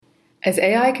As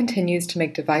AI continues to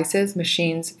make devices,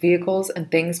 machines, vehicles, and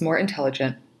things more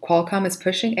intelligent, Qualcomm is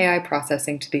pushing AI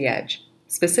processing to the edge,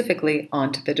 specifically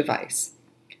onto the device.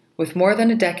 With more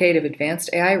than a decade of advanced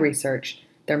AI research,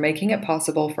 they're making it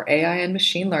possible for AI and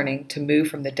machine learning to move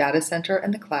from the data center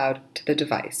and the cloud to the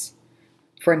device.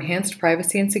 For enhanced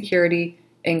privacy and security,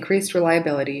 increased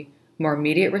reliability, more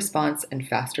immediate response, and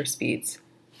faster speeds.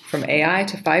 From AI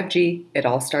to 5G, it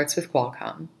all starts with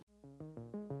Qualcomm.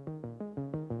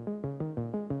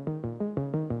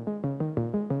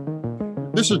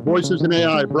 This is Voices in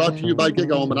AI, brought to you by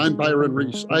GigaOM, and I'm Byron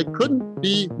Reese. I couldn't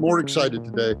be more excited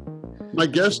today. My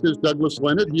guest is Douglas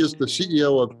Leonard. He is the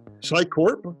CEO of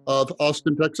SciCorp of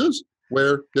Austin, Texas,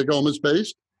 where GigaOM is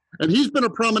based. And he's been a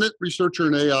prominent researcher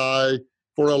in AI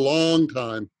for a long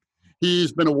time.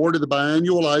 He's been awarded the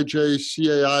biannual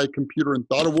IJ/CAI Computer and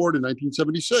Thought Award in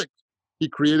 1976. He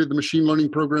created the machine learning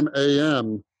program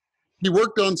AM. He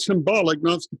worked on symbolic,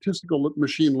 not statistical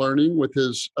machine learning with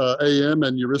his AM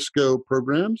and Eurisco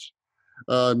programs,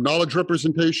 knowledge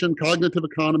representation, cognitive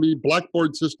economy,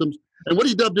 Blackboard systems, and what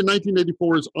he dubbed in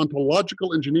 1984 as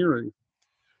ontological engineering.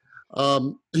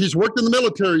 He's worked in the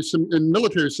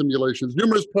military simulations,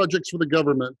 numerous projects for the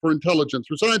government, for intelligence,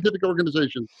 for scientific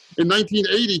organizations. In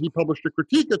 1980, he published a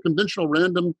critique of conventional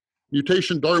random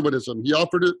mutation Darwinism. He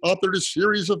authored a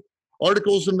series of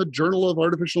articles in the Journal of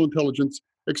Artificial Intelligence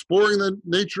exploring the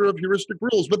nature of heuristic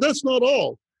rules. But that's not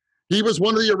all. He was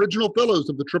one of the original fellows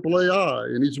of the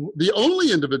AAAI, and he's the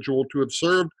only individual to have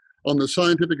served on the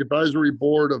scientific advisory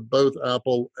board of both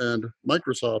Apple and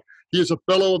Microsoft. He is a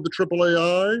fellow of the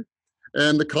AAAI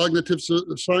and the Cognitive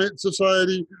Science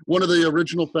Society, one of the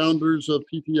original founders of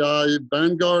PTI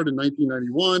Vanguard in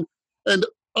 1991, and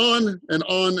on and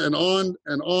on and on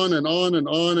and on and on and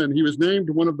on. And he was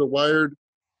named one of the Wired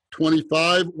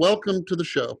 25. Welcome to the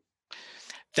show.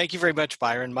 Thank you very much,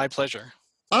 Byron. My pleasure.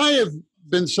 I have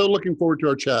been so looking forward to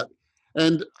our chat.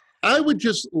 And I would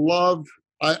just love,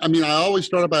 I always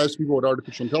start by asking people what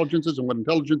artificial intelligence is and what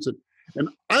intelligence is. And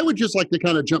I would just like to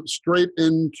kind of jump straight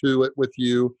into it with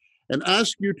you and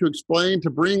ask you to explain, to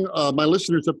bring my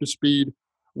listeners up to speed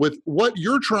with what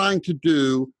you're trying to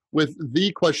do with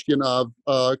the question of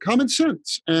common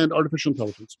sense and artificial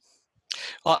intelligence.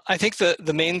 Well, I think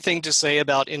the main thing to say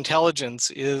about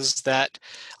intelligence is that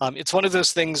it's one of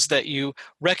those things that you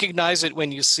recognize it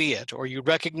when you see it, or you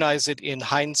recognize it in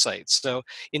hindsight. So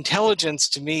intelligence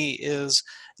to me is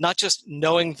not just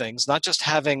knowing things, not just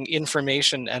having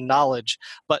information and knowledge,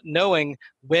 but knowing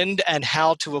when and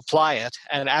how to apply it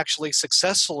and actually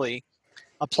successfully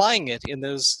applying it in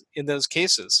those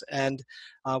cases. And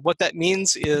what that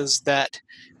means is that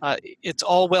it's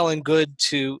all well and good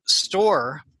to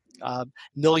store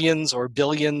millions or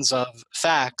billions of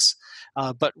facts,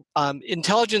 but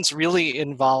intelligence really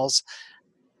involves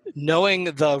knowing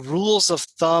the rules of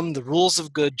thumb, the rules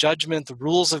of good judgment, the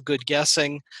rules of good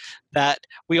guessing that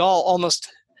we all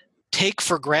almost take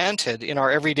for granted in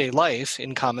our everyday life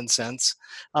in common sense,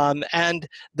 and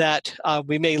that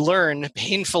we may learn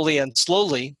painfully and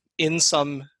slowly in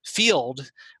some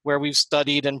field where we've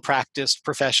studied and practiced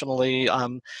professionally,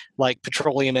 like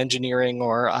petroleum engineering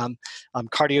or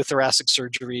cardiothoracic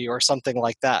surgery or something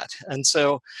like that. And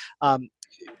so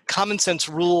common sense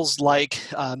rules like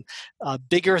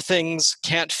bigger things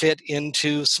can't fit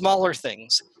into smaller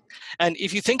things. And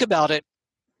if you think about it,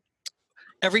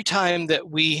 every time that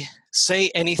we say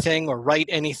anything or write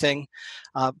anything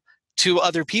to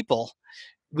other people,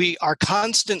 we are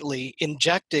constantly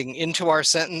injecting into our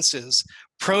sentences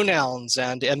pronouns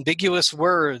and ambiguous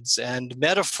words and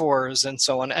metaphors and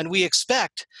so on. And we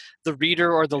expect the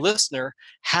reader or the listener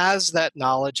has that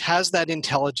knowledge, has that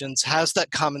intelligence, has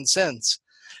that common sense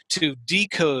to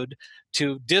decode,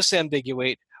 to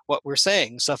disambiguate what we're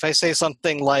saying. So if I say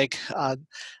something like,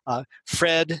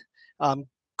 Fred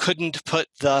couldn't put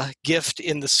the gift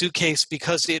in the suitcase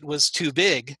because it was too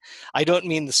big, I don't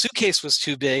mean the suitcase was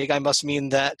too big, I must mean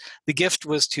that the gift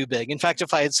was too big. In fact,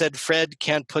 if I had said Fred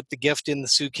can't put the gift in the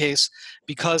suitcase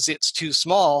because it's too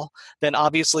small, then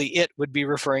obviously it would be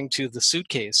referring to the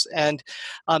suitcase. And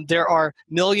there are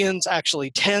millions,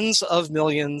 actually tens of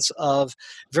millions of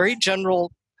very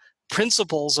general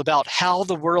principles about how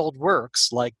the world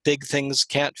works, like big things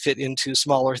can't fit into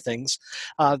smaller things,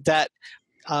 that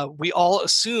we all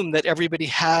assume that everybody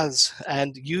has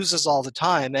and uses all the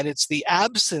time. And it's the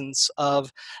absence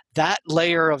of that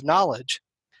layer of knowledge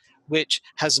which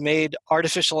has made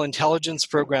artificial intelligence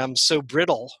programs so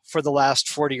brittle for the last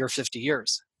 40 or 50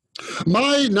 years.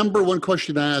 My number one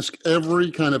question to ask every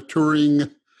kind of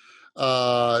Turing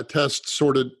test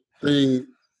sort of thing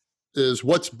is,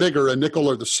 what's bigger, a nickel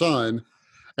or the sun?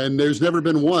 And there's never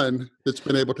been one that's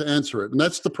been able to answer it. And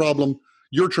that's the problem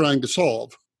you're trying to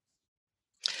solve.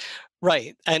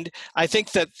 Right, and I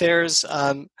think that there's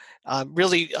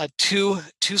really two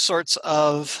sorts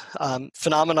of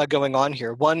phenomena going on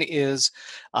here. One is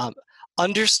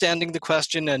understanding the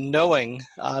question and knowing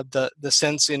the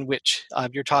sense in which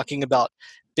you're talking about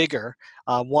bigger.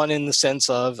 One in the sense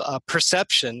of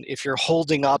perception, if you're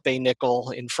holding up a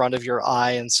nickel in front of your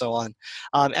eye and so on.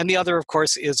 And the other, of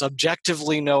course, is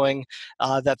objectively knowing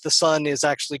that the sun is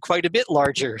actually quite a bit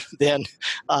larger than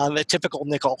a typical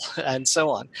nickel and so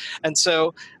on. And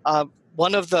so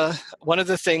one of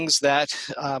the things that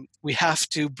we have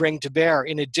to bring to bear,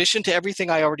 in addition to everything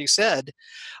I already said,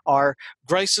 are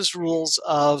Grice's rules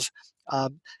of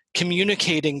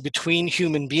communicating between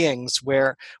human beings,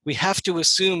 where we have to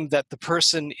assume that the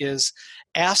person is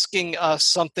asking us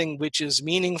something which is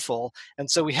meaningful, and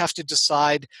so we have to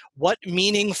decide what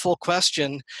meaningful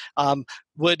question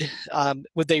would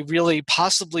they really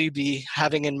possibly be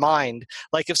having in mind.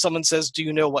 Like if someone says, "Do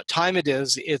you know what time it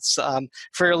is?" It's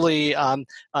fairly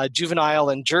juvenile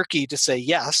and jerky to say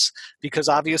yes, because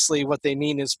obviously what they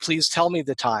mean is, "Please tell me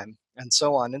the time," and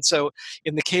so on. And so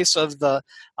in the case of the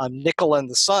nickel and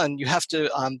the sun, you have to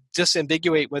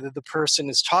disambiguate whether the person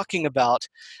is talking about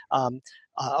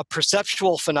a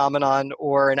perceptual phenomenon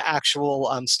or an actual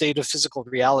state of physical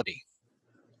reality.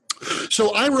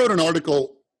 So I wrote an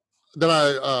article that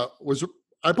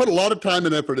I put a lot of time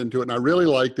and effort into it, and I really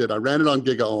liked it. I ran it on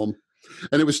GigaOM,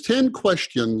 and it was 10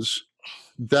 questions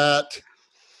that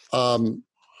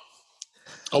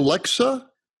Alexa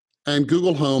and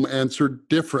Google Home answered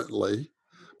differently,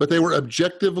 but they were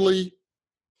objectively,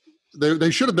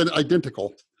 they should have been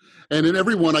identical. And in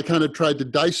every one, I kind of tried to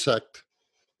dissect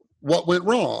what went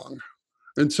wrong.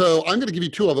 And so I'm going to give you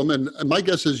two of them, and my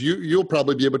guess is you'll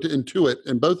probably be able to intuit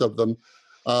in both of them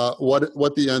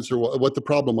what the answer, what the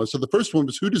problem was. So the first one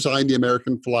was, who designed the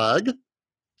American flag?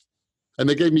 And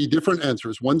they gave me different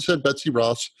answers. One said Betsy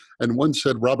Ross, and one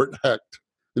said Robert Hecht.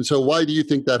 And so why do you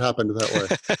think that happened that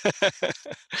way?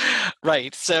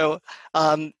 Right. So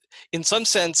in some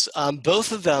sense,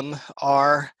 both of them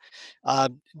are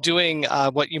doing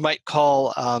what you might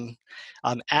call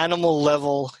animal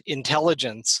level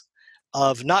intelligence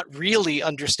of not really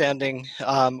understanding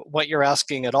what you're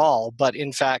asking at all, but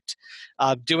in fact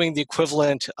doing the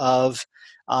equivalent of,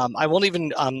 I won't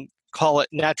even call it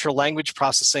natural language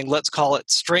processing, let's call it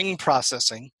string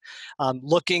processing,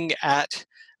 looking at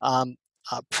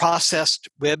processed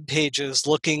web pages,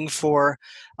 looking for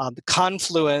the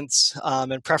confluence,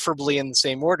 and preferably in the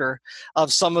same order,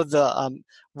 of some of the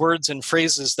words and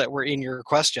phrases that were in your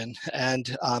question,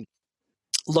 and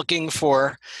looking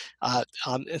for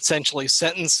essentially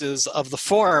sentences of the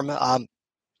form,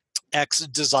 X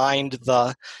designed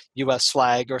the US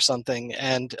flag or something.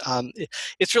 And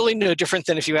it's really no different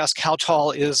than if you ask, how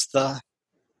tall is the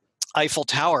Eiffel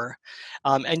Tower?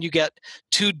 And you get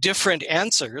two different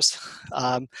answers,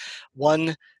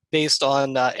 one based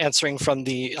on answering from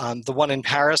the one in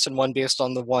Paris, and one based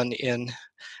on the one in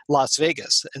Las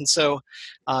Vegas. And so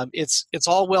it's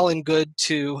all well and good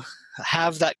to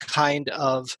have that kind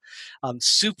of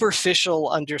superficial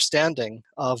understanding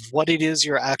of what it is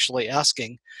you're actually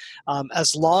asking,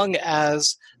 as long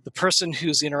as the person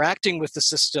who's interacting with the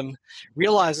system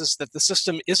realizes that the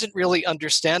system isn't really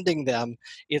understanding them.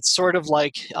 It's sort of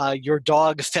like your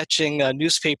dog fetching a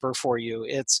newspaper for you.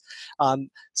 It's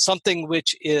something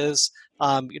which is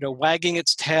wagging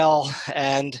its tail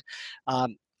and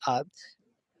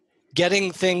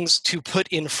getting things to put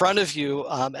in front of you,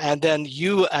 and then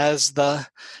you, as the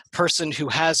person who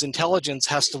has intelligence,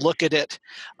 has to look at it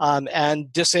and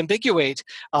disambiguate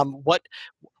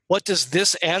what does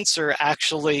this answer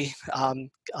actually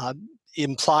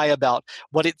imply about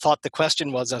what it thought the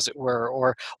question was, as it were,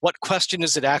 or what question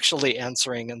is it actually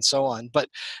answering, and so on. But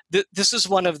this is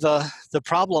one of the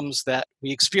problems that we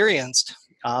experienced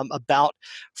about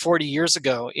 40 years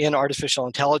ago in artificial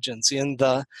intelligence. In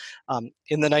the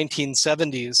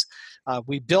 1970s,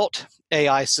 we built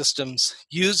AI systems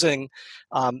using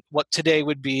what today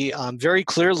would be very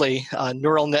clearly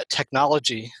neural net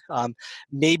technology.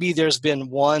 Maybe there's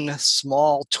been one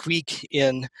small tweak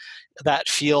in that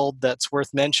field that's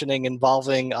worth mentioning,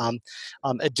 involving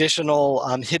additional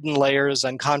hidden layers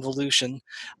and convolution.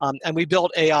 And we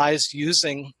built AIs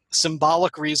using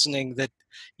symbolic reasoning that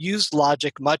used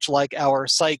logic much like our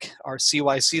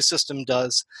CYC system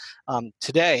does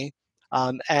today.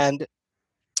 And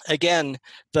again,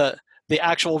 the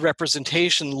actual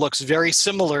representation looks very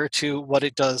similar to what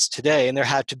it does today, and there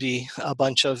had to be a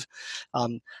bunch of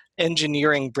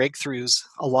engineering breakthroughs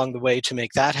along the way to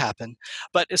make that happen.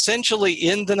 But essentially,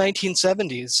 in the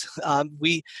 1970s,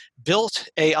 we built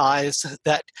AIs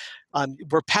that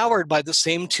were powered by the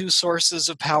same two sources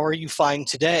of power you find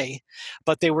today,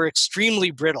 but they were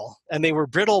extremely brittle. And they were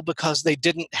brittle because they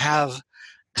didn't have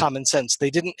common sense. They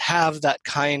didn't have that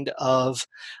kind of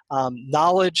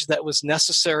knowledge that was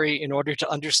necessary in order to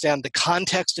understand the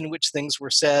context in which things were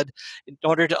said, in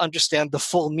order to understand the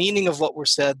full meaning of what were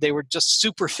said. They were just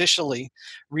superficially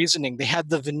reasoning. They had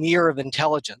the veneer of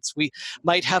intelligence. We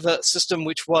might have a system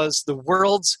which was the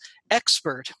world's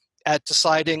expert at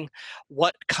deciding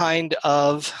what kind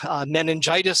of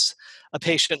meningitis a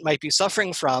patient might be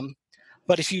suffering from.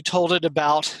 But if you told it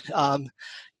about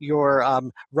your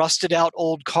rusted out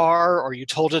old car, or you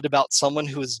told it about someone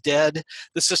who is dead,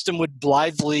 the system would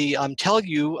blithely tell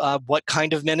you what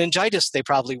kind of meningitis they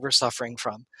probably were suffering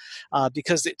from,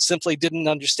 because it simply didn't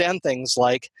understand things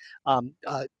like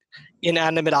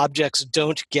inanimate objects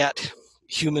don't get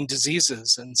human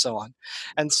diseases and so on.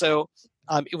 And so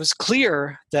it was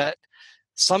clear that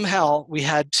somehow we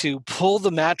had to pull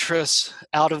the mattress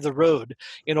out of the road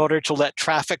in order to let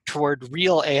traffic toward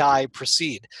real AI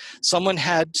proceed. Someone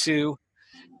had to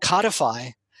codify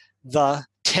the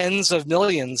tens of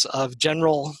millions of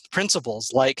general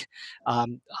principles like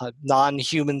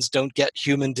non-humans don't get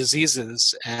human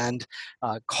diseases, and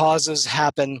causes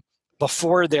happen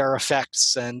before their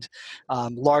effects, and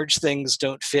large things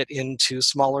don't fit into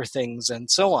smaller things,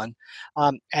 and so on.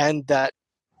 And that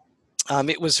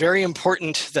it was very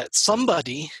important that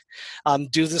somebody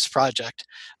do this project.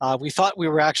 We thought we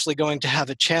were actually going to have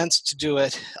a chance to do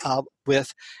it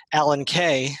with Alan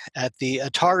Kay at the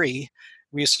Atari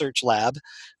Research Lab,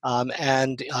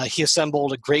 and he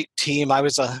assembled a great team. I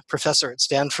was a professor at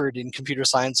Stanford in computer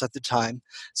science at the time,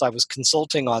 so I was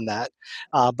consulting on that.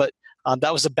 But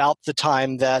that was about the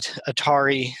time that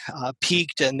Atari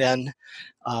peaked and then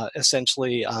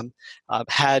essentially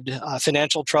had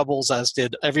financial troubles, as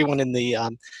did everyone in the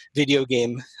video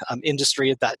game industry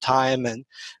at that time. And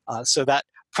so that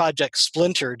project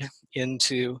splintered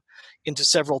into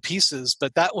several pieces.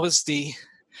 But that was the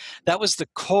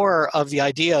core of the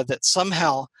idea that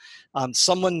somehow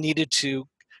someone needed to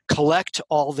collect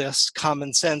all this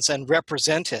common sense and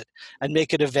represent it and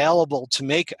make it available to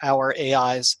make our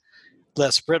AIs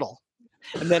less brittle.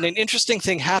 And then an interesting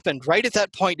thing happened right at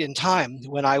that point in time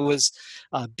when I was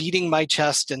beating my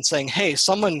chest and saying, hey,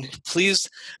 someone please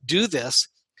do this,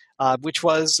 which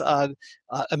was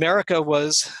America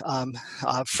was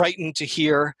frightened to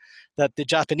hear that the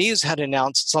Japanese had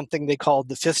announced something they called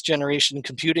the fifth generation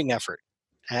computing effort.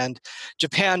 And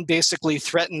Japan basically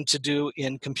threatened to do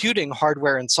in computing,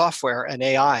 hardware and software and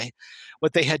AI,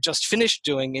 what they had just finished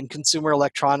doing in consumer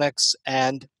electronics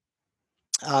and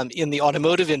in the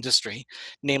automotive industry,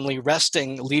 namely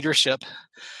wresting leadership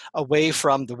away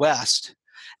from the West.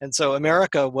 And so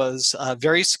America was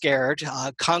very scared.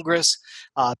 Congress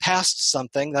passed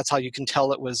something. That's how you can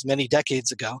tell it was many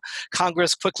decades ago.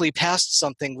 Congress quickly passed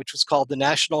something which was called the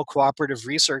National Cooperative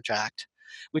Research Act,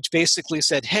 which basically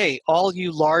said, hey, all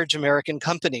you large American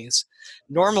companies,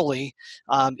 normally,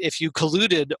 if you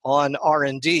colluded on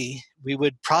R&D, we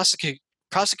would prosecute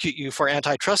you for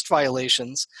antitrust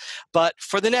violations, but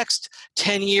for the next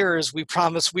 10 years, we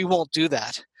promise we won't do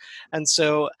that. And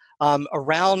so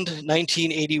around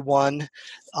 1981,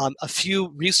 a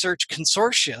few research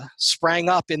consortia sprang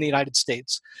up in the United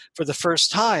States for the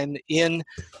first time in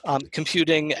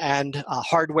computing and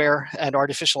hardware and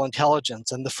artificial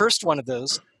intelligence. And the first one of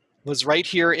those was right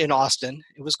here in Austin.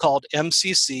 It was called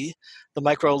MCC, the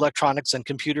Microelectronics and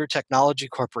Computer Technology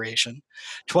Corporation.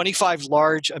 25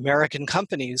 large American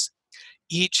companies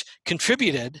each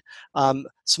contributed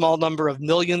small number of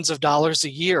millions of dollars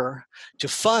a year to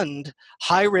fund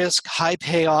high-risk,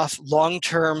 high-payoff,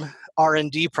 long-term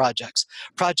R&D projects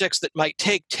that might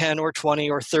take 10 or 20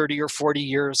 or 30 or 40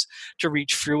 years to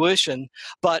reach fruition,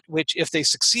 but which, if they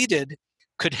succeeded,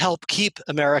 could help keep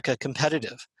America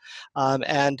competitive.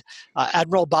 And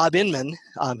Admiral Bob Inman,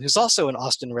 who's also an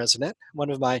Austin resident, one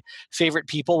of my favorite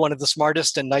people, one of the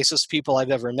smartest and nicest people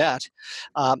I've ever met,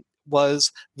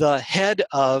 was the head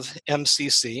of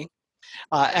MCC.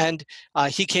 And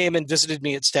he came and visited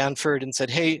me at Stanford and said,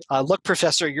 hey, look,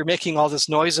 professor, you're making all this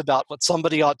noise about what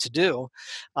somebody ought to do.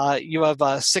 You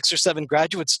have 6 or 7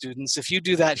 graduate students. If you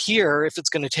do that here, if it's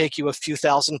going to take you a few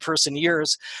thousand person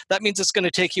years, that means it's going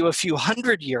to take you a few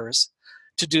hundred years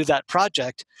to do that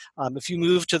project. If you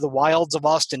move to the wilds of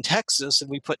Austin, Texas, and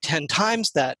we put 10 times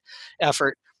that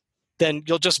effort, then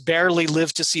you'll just barely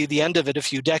live to see the end of it a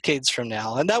few decades from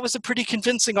now. And that was a pretty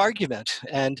convincing argument.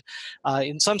 And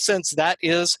in some sense, that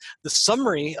is the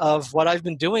summary of what I've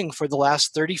been doing for the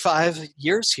last 35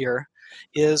 years here,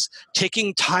 is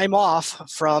taking time off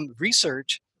from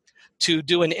research to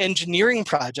do an engineering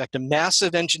project, a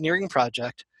massive engineering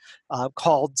project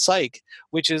called Psych,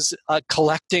 which is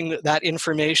collecting that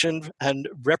information and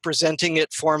representing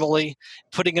it formally,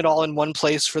 putting it all in one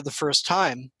place for the first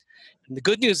time. And the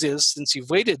good news is, since you've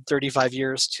waited 35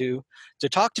 years to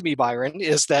talk to me, Byron,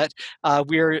 is that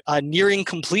we're nearing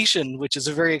completion, which is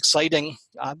a very exciting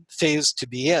phase to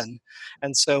be in.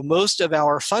 And so most of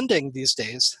our funding these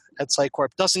days at PsyCorp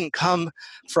doesn't come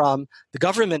from the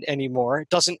government anymore. It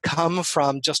doesn't come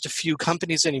from just a few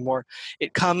companies anymore.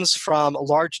 It comes from a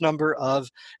large number of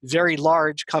very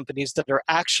large companies that are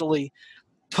actually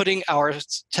putting our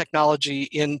technology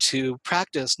into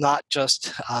practice, not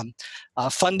just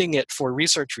funding it for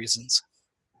research reasons.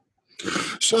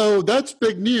 So that's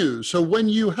big news. So when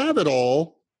you have it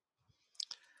all,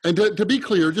 and to be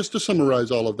clear, just to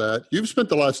summarize all of that, you've spent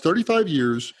the last 35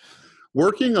 years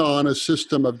working on a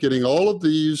system of getting all of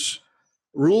these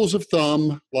rules of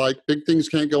thumb, like big things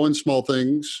can't go in small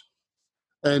things,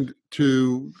 and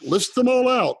to list them all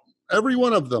out, every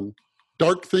one of them.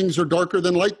 Dark things are darker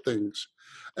than light things.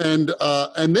 And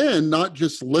then not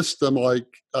just list them like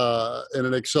in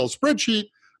an Excel spreadsheet,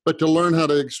 but to learn how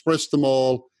to express them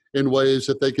all in ways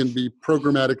that they can be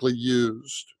programmatically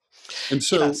used. And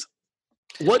so Yes.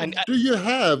 What do you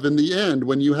have in the end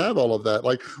when you have all of that?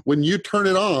 Like when you turn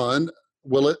it on,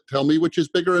 will it tell me which is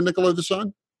bigger, a nickel or the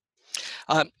sun?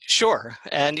 Sure.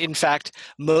 And in fact,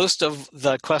 most of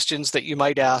the questions that you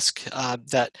might ask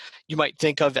that you might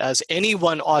think of as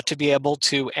anyone ought to be able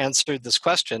to answer this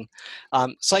question,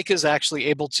 Psych is actually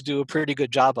able to do a pretty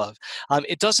good job of.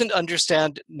 It doesn't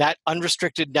understand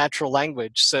unrestricted natural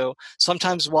language, so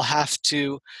sometimes we'll have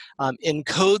to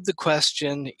encode the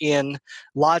question in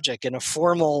logic, in a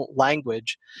formal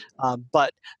language,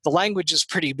 but the language is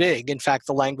pretty big. In fact,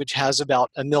 the language has about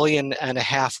 1.5 million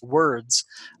words,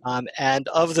 and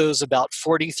of those, about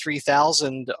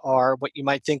 43,000 are what you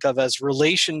might think of as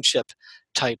relationship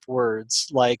type words,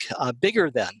 like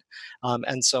bigger than,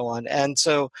 and so on. And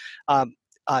so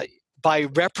by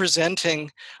representing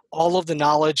all of the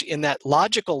knowledge in that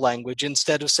logical language,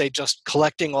 instead of, say, just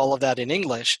collecting all of that in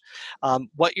English,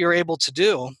 what you're able to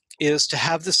do is to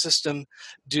have the system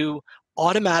do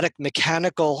automatic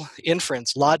mechanical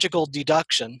inference, logical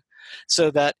deduction, so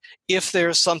that if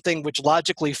there's something which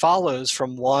logically follows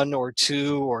from 1 or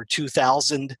 2 or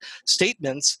 2,000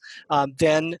 statements,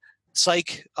 then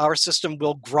Psych, our system,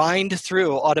 will grind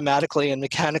through automatically and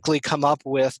mechanically come up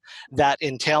with that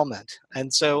entailment.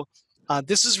 And so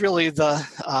this is really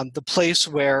the place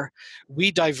where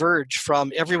we diverge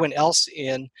from everyone else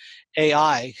in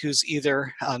AI who's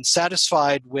either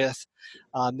satisfied with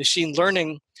machine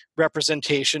learning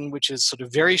representation, which is sort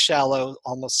of very shallow,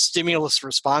 almost stimulus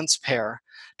response pair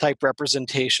type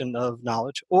representation of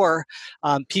knowledge, or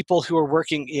people who are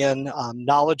working in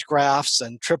knowledge graphs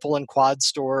and triple and quad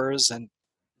stores and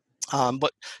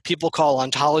what people call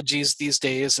ontologies these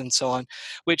days and so on,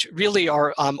 which really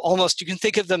are almost, you can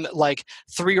think of them like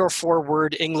 3 or 4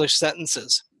 word English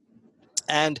sentences.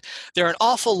 And there are an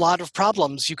awful lot of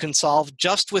problems you can solve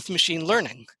just with machine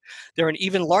learning. There are an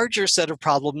even larger set of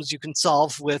problems you can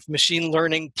solve with machine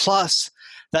learning plus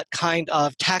that kind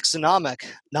of taxonomic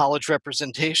knowledge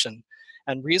representation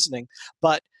and reasoning.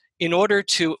 But in order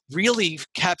to really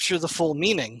capture the full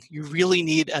meaning, you really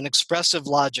need an expressive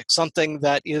logic, something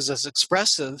that is as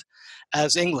expressive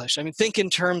as English. I mean, think in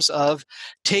terms of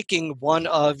taking one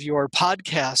of your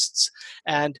podcasts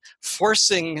and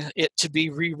forcing it to be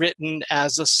rewritten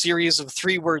as a series of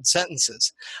 3-word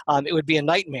sentences. It would be a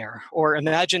nightmare. Or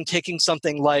imagine taking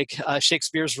something like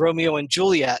Shakespeare's Romeo and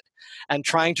Juliet and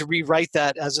trying to rewrite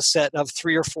that as a set of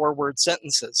 3 or 4-word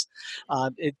sentences.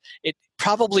 It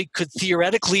probably could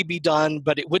theoretically be done,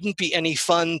 but it wouldn't be any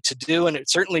fun to do, and it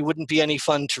certainly wouldn't be any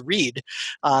fun to read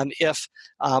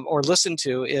or listen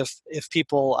to if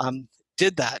people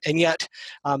did that. And yet,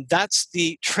 that's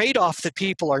the trade-off that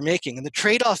people are making. And the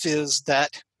trade-off is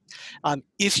that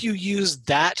if you use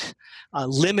that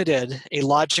limited a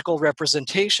logical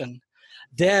representation,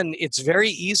 then it's very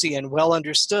easy and well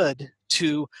understood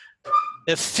to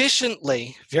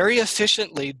very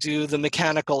efficiently do the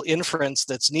mechanical inference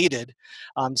that's needed.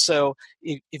 So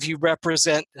if you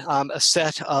represent a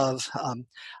set of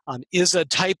is a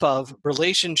type of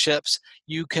relationships,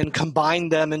 you can combine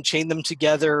them and chain them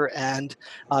together and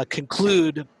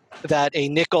conclude that a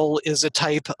nickel is a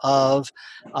type of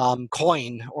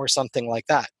coin or something like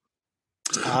that.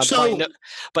 So,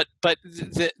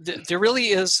 There really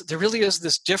is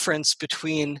this difference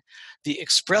between the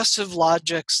expressive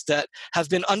logics that have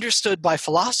been understood by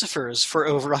philosophers for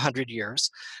over 100 years,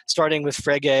 starting with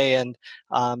Frege and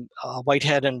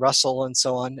Whitehead and Russell and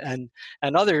so on, and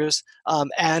others,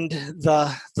 and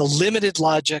the limited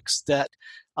logics that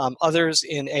others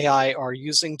in AI are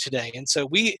using today. And so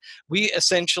we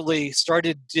essentially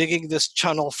started digging this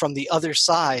channel from the other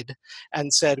side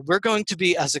and said, we're going to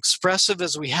be as expressive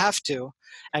as we have to,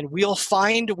 and we'll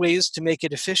find ways to make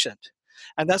it efficient.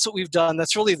 And that's what we've done.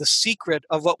 That's really the secret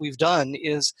of what we've done,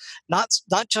 is not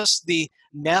just the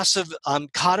massive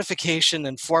codification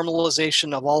and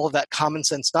formalization of all of that common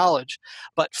sense knowledge,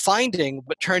 but finding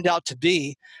what turned out to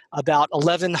be about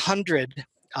 1,100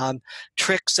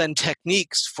 tricks and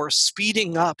techniques for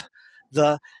speeding up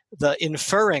the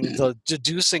inferring, the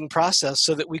deducing process,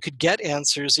 so that we could get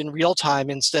answers in real time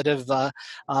instead of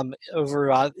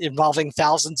involving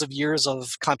thousands of years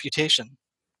of computation.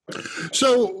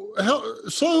 So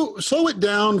slow it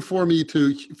down for me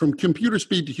from computer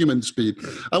speed to human speed.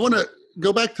 I want to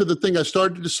go back to the thing I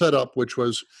started to set up, which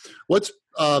was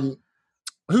who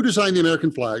designed the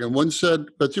American flag? And one said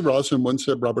Betsy Ross and one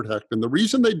said Robert Hecht. And the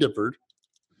reason they differed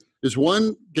is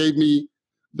one gave me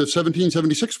the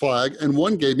 1776 flag and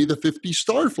one gave me the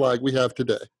 50-star flag we have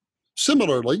today.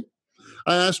 Similarly,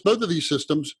 I asked both of these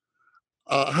systems,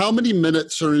 how many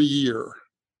minutes are in a year?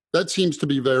 That seems to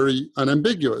be very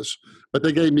unambiguous, but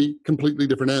they gave me completely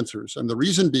different answers. And the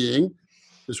reason being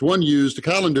is one used a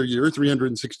calendar year,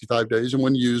 365 days, and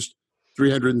one used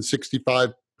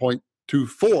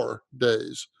 365.24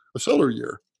 days, a solar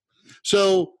year.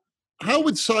 So how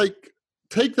would Psych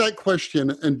take that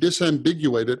question and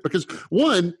disambiguate it? Because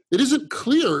one, it isn't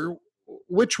clear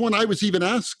which one I was even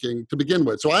asking to begin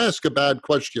with. So I asked a bad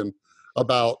question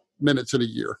about minutes in a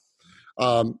year.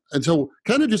 And so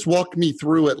kind of just walk me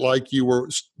through it like you were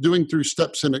doing through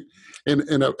steps in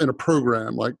a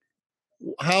program. Like,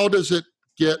 how does it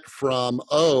get from,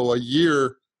 a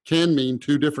year can mean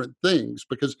two different things?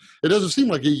 Because it doesn't seem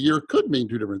like a year could mean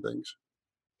two different things.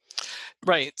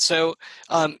 Right. So,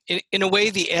 in a way,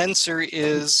 the answer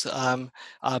is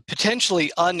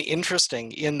potentially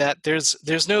uninteresting in that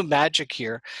there's no magic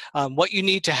here. What you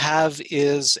need to have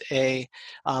is a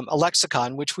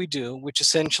lexicon, which we do, which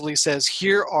essentially says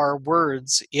here are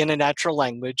words in a natural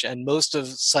language, and most of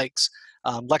Psych's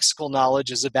lexical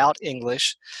knowledge is about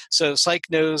English. So Psych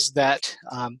knows that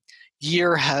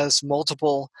year has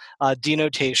multiple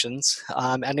denotations,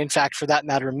 and in fact, for that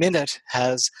matter, minute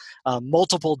has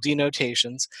multiple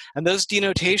denotations, and those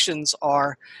denotations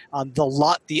are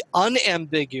the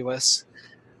unambiguous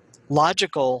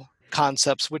logical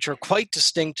concepts, which are quite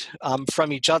distinct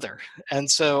from each other. And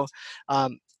so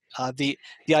the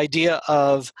idea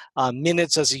of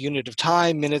minutes as a unit of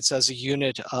time, minutes as a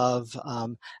unit of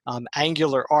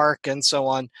angular arc, and so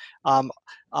on,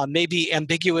 may be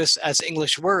ambiguous as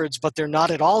English words, but they're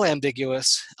not at all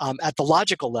ambiguous at the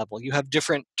logical level. You have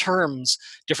different terms,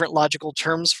 different logical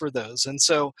terms for those. And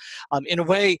so in a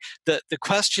way, the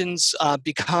questions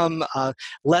become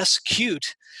less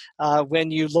cute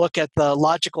when you look at the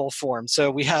logical form.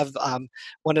 So we have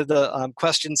one of the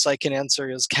questions I can answer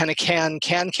is, can a can,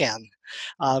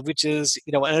 which is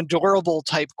an adorable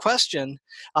type question,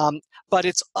 but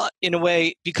it's in a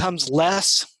way becomes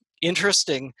less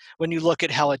interesting when you look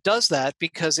at how it does that,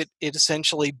 because it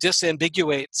essentially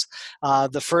disambiguates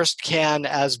the first can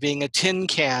as being a tin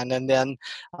can, and then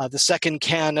the second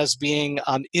can as being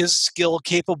is skill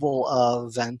capable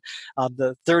of, and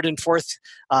the third and fourth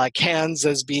cans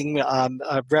as being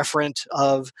a referent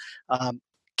of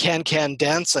can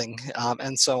dancing,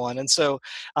 and so on. And so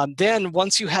then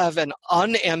once you have an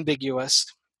unambiguous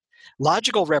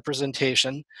logical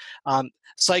representation,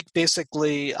 Psych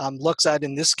basically looks at,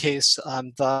 in this case,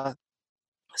 the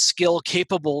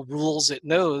skill-capable rules it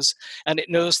knows, and it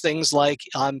knows things like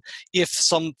if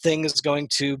something is going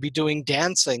to be doing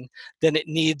dancing, then it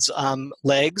needs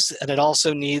legs, and it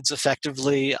also needs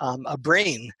effectively a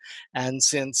brain. And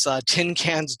since tin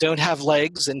cans don't have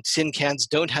legs and tin cans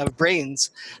don't have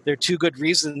brains, there are two good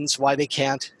reasons why they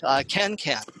can't can.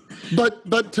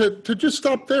 But to just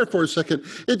stop there for a second,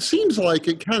 it seems like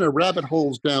it kind of rabbit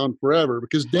holes down forever,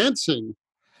 because dancing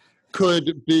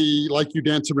could be like you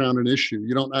dance around an issue.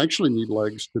 You don't actually need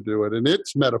legs to do it, and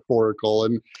it's metaphorical.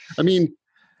 And I mean,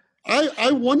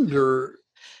 I wonder,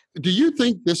 do you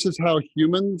think this is how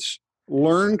humans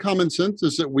learn common sense?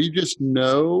 Is that we just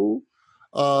know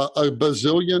a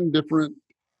bazillion different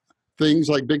things,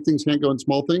 like big things can't go in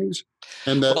small things,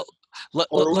 and that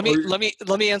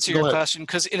Let me answer your ahead. question,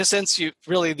 because in a sense,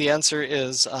 the answer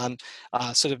is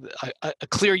sort of a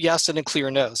clear yes and a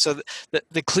clear no. So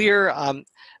the clear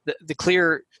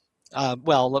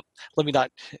let me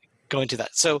not go into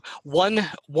that. So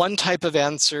one type of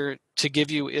answer to give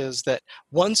you is that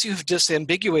once you've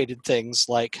disambiguated things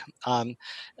like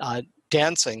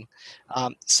dancing,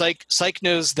 psych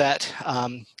knows that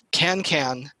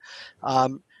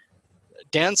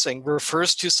dancing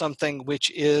refers to something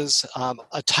which is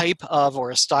a type of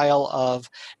or a style of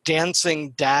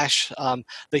dancing dash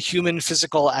the human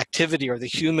physical activity or the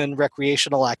human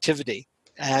recreational activity.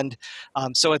 And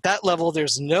so at that level,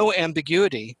 there's no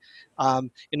ambiguity.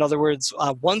 In other words,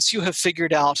 once you have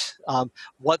figured out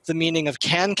what the meaning of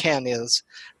can is,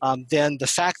 then the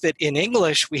fact that in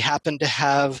English we happen to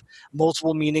have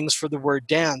multiple meanings for the word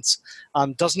dance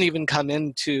doesn't even come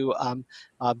into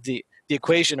the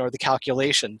equation or the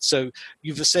calculation. So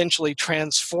you've essentially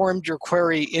transformed your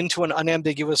query into an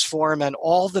unambiguous form, and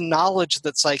all the knowledge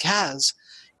that psych has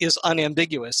is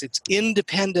unambiguous. It's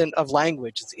independent of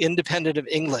language. It's independent of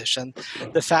English. And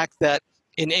the fact that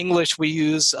in English we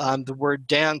use the word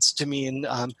dance to mean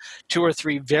two or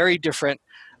three very different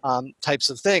types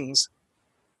of things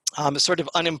is sort of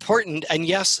unimportant. And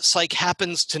yes, psych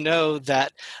happens to know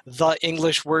that the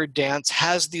English word dance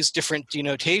has these different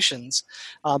denotations,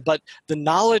 but the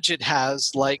knowledge it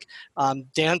has, like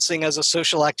dancing as a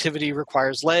social activity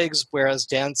requires legs, whereas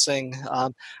dancing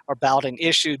about an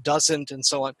issue doesn't, and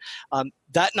so on.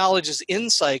 That knowledge is in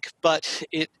psych, but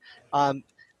it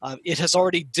has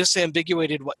already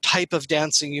disambiguated what type of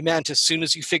dancing you meant as soon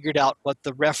as you figured out what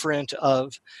the referent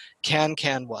of can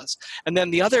was. And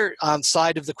then the other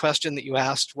side of the question that you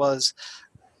asked was,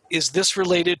 is this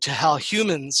related to how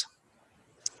humans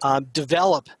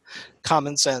develop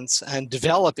common sense and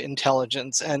develop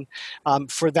intelligence? And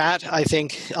for that, I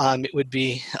think it would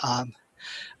be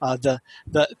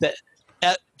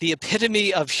the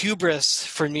epitome of hubris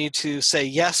for me to say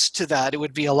yes to that. It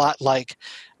would be a lot like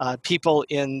people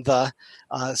in the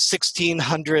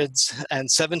 1600s and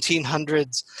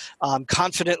 1700s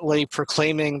confidently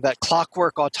proclaiming that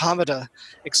clockwork automata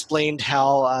explained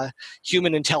how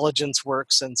human intelligence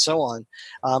works and so on.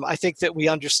 I think that we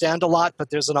understand a lot, but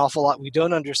there's an awful lot we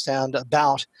don't understand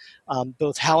about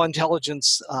both how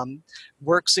intelligence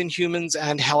works in humans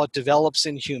and how it develops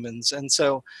in humans. And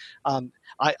so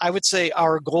I would say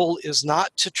our goal is not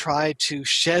to try to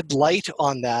shed light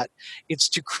on that. It's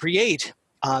to create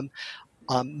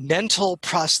mental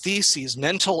prostheses,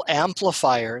 mental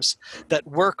amplifiers that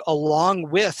work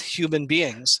along with human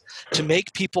beings to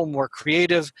make people more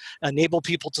creative, enable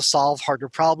people to solve harder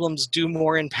problems, do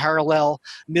more in parallel,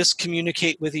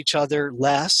 miscommunicate with each other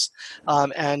less,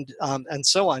 and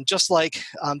so on. Just like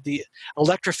the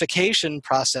electrification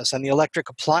process and the electric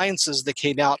appliances that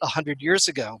came out 100 years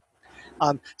ago.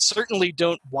 Certainly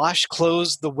don't wash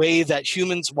clothes the way that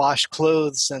humans wash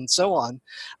clothes and so on,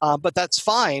 but that's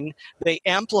fine. They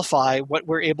amplify what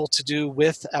we're able to do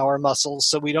with our muscles,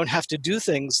 so we don't have to do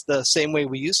things the same way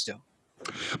we used to.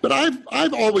 But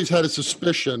I've always had a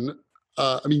suspicion.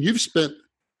 You've spent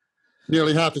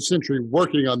nearly half a century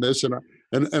working on this, and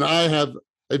I have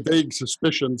a vague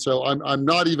suspicion. So I'm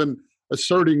not even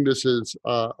asserting this is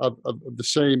of the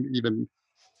same even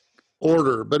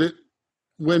order, but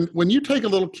when you take a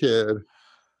little kid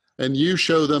and you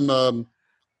show them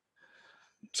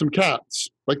some cats,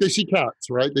 like they see cats,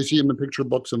 right? They see them in picture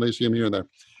books and they see them here and there.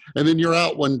 And then you're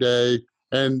out one day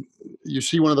and you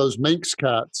see one of those Manx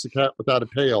cats, a cat without a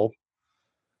tail.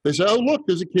 They say, oh, look,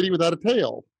 there's a kitty without a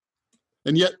tail.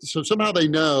 And yet, so somehow they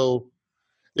know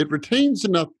it retains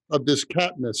enough of this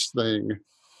catness thing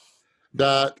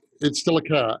that it's still a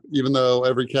cat, even though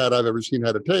every cat I've ever seen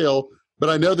had a tail. But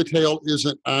I know the tail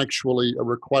isn't actually a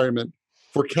requirement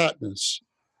for catness.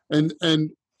 And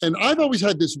I've always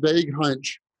had this vague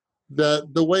hunch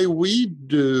that the way we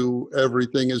do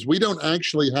everything is we don't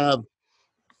actually have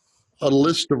a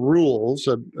list of rules,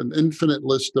 an infinite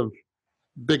list of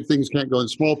big things can't go in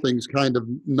small things kind of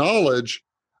knowledge,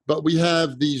 but we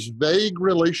have these vague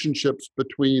relationships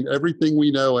between everything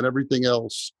we know and everything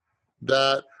else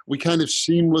that we kind of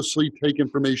seamlessly take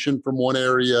information from one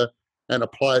area and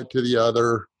apply it to the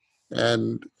other.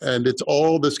 And it's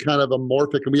all this kind of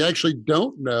amorphic, and we actually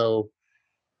don't know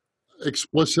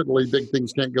explicitly big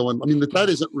things can't go in. I mean, that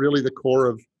isn't really the core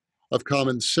of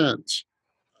common sense.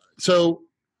 So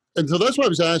that's why I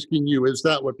was asking you, is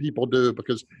that what people do?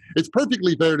 Because it's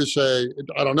perfectly fair to say,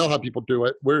 I don't know how people do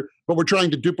it, but we're trying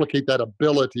to duplicate that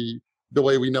ability the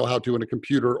way we know how to in a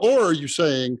computer. Or are you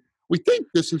saying, we think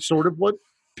this is sort of what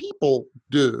people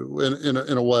do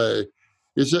in a way?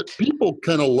 Is that people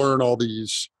kind of learn all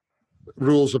these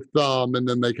rules of thumb, and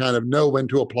then they kind of know when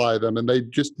to apply them, and they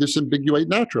just disambiguate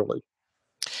naturally.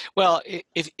 Well,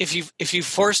 if you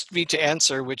forced me to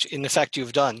answer, which in effect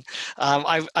you've done,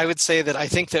 I would say that I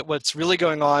think that what's really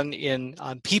going on in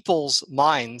people's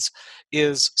minds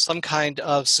is some kind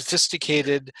of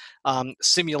sophisticated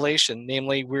simulation.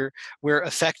 Namely, we're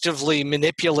effectively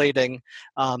manipulating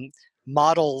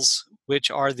models, which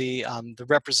are the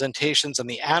representations and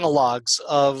the analogs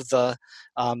of the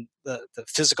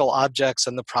physical objects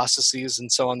and the processes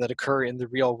and so on that occur in the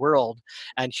real world.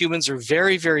 And humans are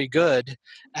very, very good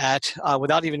at,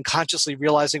 without even consciously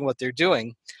realizing what they're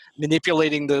doing,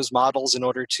 manipulating those models in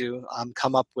order to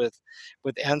come up with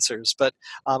answers. But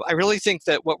I really think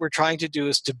that what we're trying to do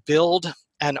is to build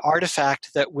an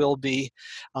artifact that will be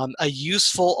a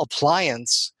useful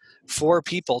appliance for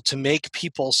people to make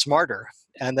people smarter.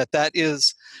 And that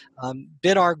is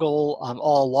been our goal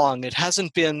all along. It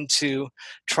hasn't been to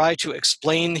try to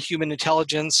explain human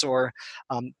intelligence or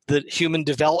the human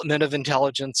development of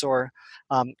intelligence or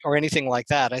anything like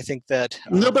that. I think that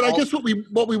no, but I guess what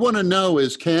we want to know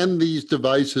is, can these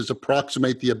devices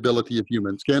approximate the ability of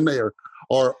humans? Can they,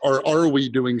 or are we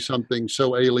doing something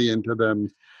so alien to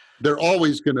them? They're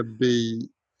always going to be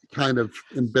kind of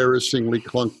embarrassingly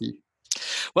clunky.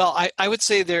 Well, I would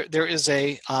say there is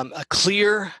a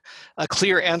clear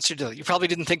answer to that. You probably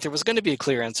didn't think there was going to be a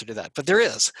clear answer to that, but there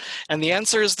is. And the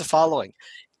answer is the following.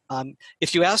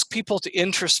 If you ask people to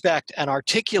introspect and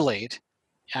articulate,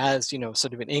 as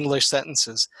sort of in English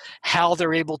sentences, how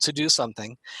they're able to do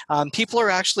something, people are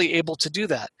actually able to do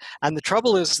that. And the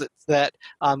trouble is that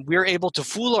we're able to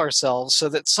fool ourselves so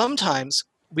that sometimes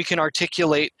we can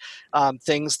articulate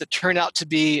things that turn out to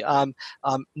be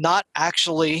not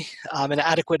actually an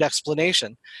adequate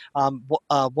explanation.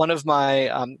 One of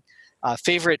my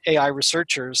favorite AI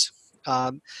researchers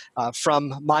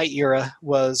from my era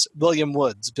was William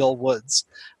Woods, Bill Woods,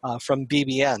 from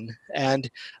BBN. And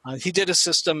he did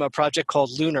a project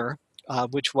called Lunar,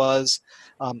 which was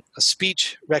a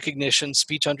speech recognition,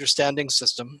 speech understanding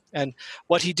system. And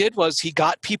what he did was he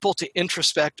got people to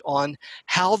introspect on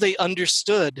how they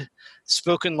understood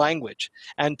spoken language.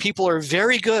 And people are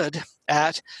very good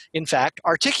at, in fact,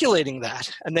 articulating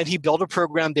that. And then he built a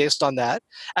program based on that.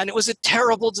 And it was a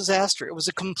terrible disaster. It was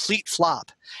a complete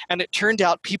flop. And it turned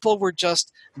out people were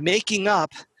just making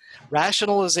up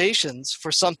rationalizations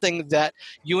for something that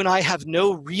you and I have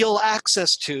no real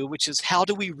access to, which is, how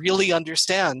do we really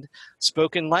understand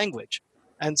spoken language?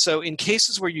 And so in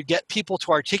cases where you get people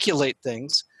to articulate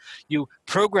things, you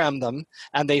program them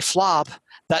and they flop,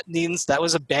 that means that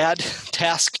was a bad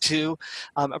task to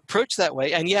approach that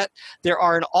way. And yet there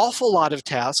are an awful lot of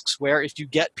tasks where if you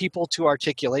get people to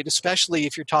articulate, especially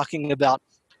if you're talking about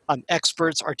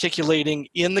experts articulating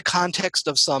in the context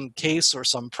of some case or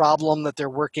some problem that they're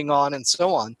working on and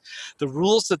so on, the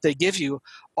rules that they give you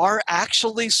are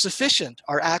actually sufficient,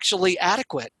 are actually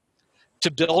adequate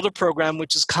to build a program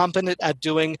which is competent at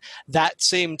doing that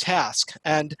same task.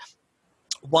 And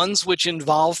ones which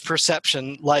involve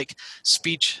perception, like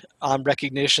speech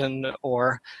recognition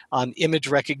or image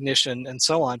recognition and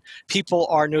so on, people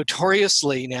are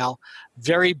notoriously now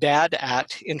very bad at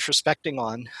introspecting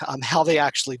on how they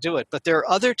actually do it. But there are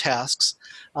other tasks,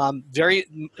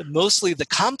 mostly the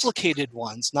complicated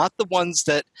ones, not the ones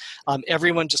that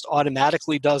everyone just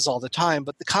automatically does all the time,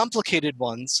 but the complicated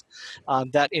ones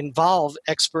that involve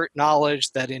expert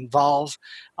knowledge, that involve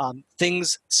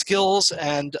skills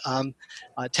and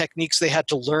techniques they had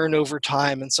to learn over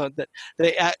time, and so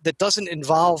that doesn't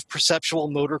involve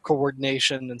perceptual motor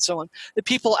coordination and so on, that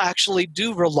people actually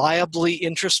do reliably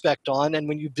introspect on. And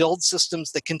when you build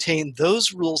systems that contain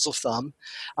those rules of thumb,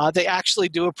 they actually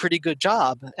do a pretty good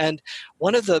job. And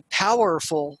one of the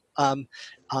powerful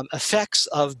effects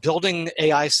of building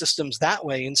AI systems that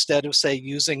way, instead of, say,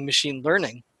 using machine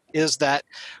learning, is that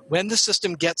when the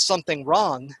system gets something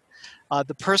wrong,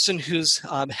 the person who's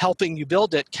helping you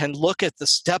build it can look at the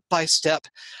step-by-step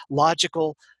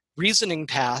logical reasoning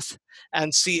path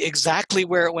and see exactly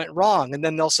where it went wrong. And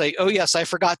then they'll say, oh yes, I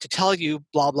forgot to tell you,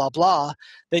 blah, blah, blah.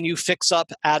 Then you fix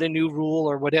up, add a new rule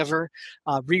or whatever,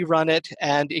 rerun it,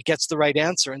 and it gets the right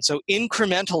answer. And so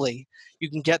incrementally, you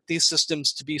can get these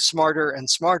systems to be smarter and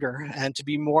smarter and to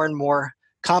be more and more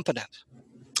competent.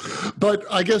 But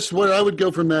I guess where I would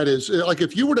go from that is, like,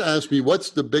 if you were to ask me what's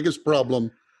the biggest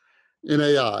problem in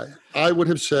AI, I would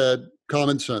have said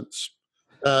common sense.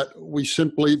 That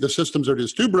the systems are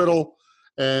just too brittle,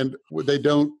 and they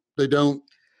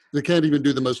can't even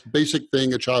do the most basic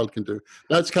thing a child can do.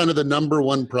 That's kind of the number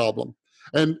one problem.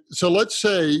 And so let's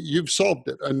say you've solved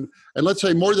it, and let's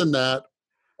say more than that,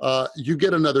 you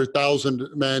get another 1,000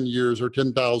 man years or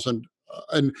 10,000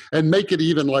 and make it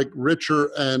even like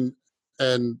richer and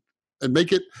and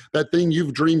make it that thing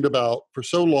you've dreamed about for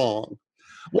so long.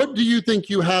 What do you think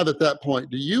you have at that point?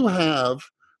 Do you have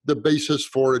the basis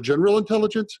for a general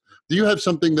intelligence? Do you have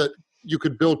something that you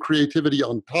could build creativity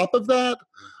on top of that?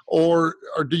 Or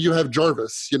do you have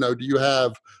Jarvis? Do you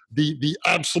have the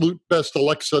absolute best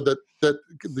Alexa that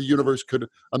the universe could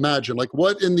imagine? Like,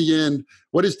 what in the end,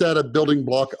 what is that a building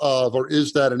block of, or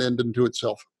is that an end unto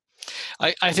itself?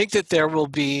 I think that there will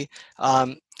be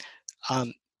um,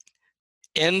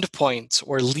 endpoints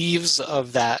or leaves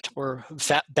of that or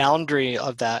that boundary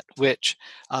of that which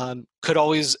could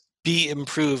always be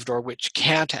improved or which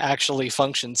can't actually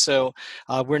function. So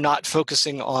we're not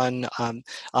focusing on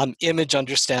image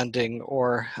understanding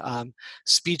or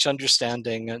speech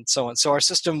understanding and so on. So our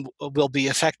system will be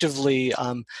effectively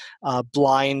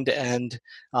blind and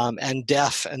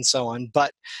deaf and so on.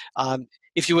 But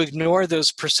if you ignore those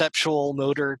perceptual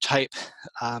motor type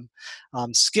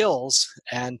skills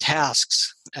and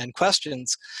tasks and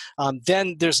questions,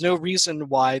 then there's no reason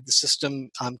why the system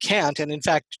can't, and in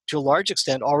fact, to a large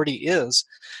extent, already is,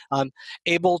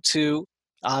 able to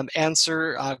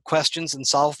answer questions and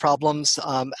solve problems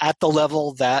at the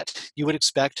level that you would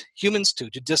expect humans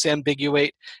to disambiguate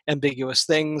ambiguous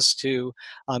things, to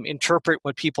interpret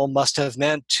what people must have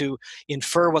meant, to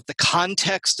infer what the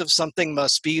context of something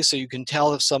must be so you can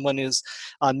tell if someone is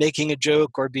making a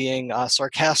joke or being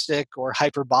sarcastic or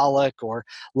hyperbolic or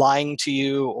lying to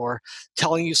you or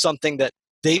telling you something that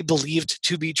they believed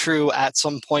to be true at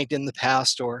some point in the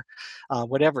past or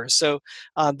whatever. So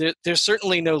there's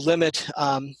certainly no limit.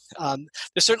 There's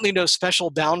certainly no special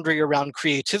boundary around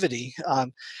creativity.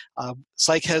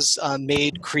 Psych has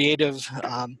made creative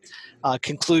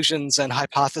conclusions and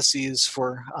hypotheses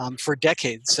for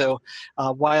decades. So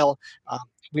while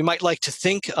we might like to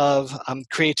think of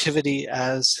creativity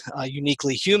as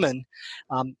uniquely human,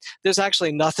 there's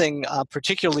actually nothing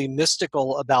particularly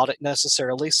mystical about it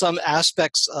necessarily. Some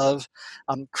aspects of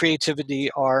creativity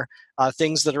are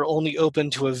things that are only open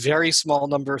to a very small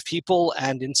number of people,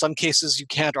 and in some cases you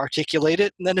can't articulate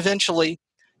it, and then eventually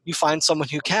you find someone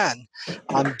who can.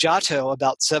 Giotto,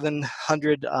 about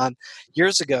 700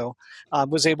 years ago,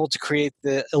 was able to create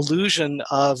the illusion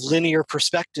of linear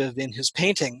perspective in his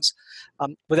paintings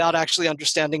without actually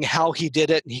understanding how he did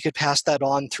it, and he could pass that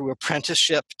on through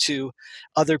apprenticeship to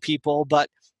other people. But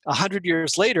 100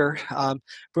 years later,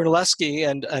 Brunelleschi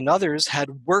and others had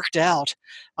worked out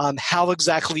how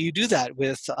exactly you do that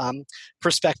with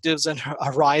perspectives and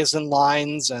horizon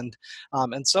lines and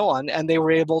so on, and they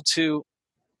were able to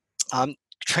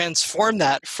transform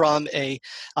that from a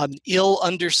ill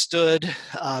understood,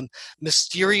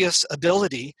 mysterious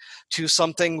ability to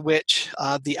something which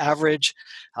the average,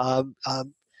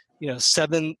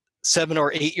 7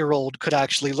 or 8 year old could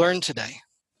actually learn today.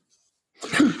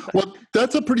 Well,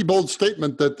 that's a pretty bold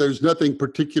statement that there's nothing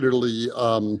particularly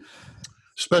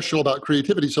special about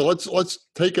creativity. So let's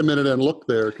take a minute and look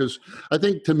there, because I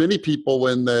think to many people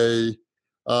when they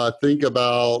think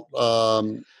about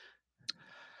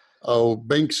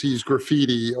Banksy's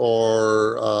graffiti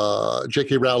or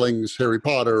J.K. Rowling's Harry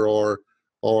Potter or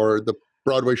the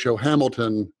Broadway show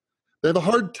Hamilton, they have a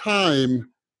hard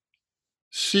time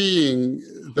seeing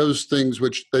those things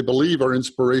which they believe are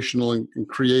inspirational and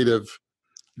creative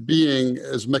being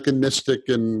as mechanistic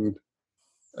and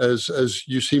as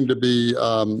you seem to be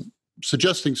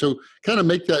suggesting. So kind of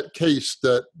make that case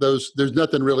that there's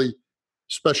nothing really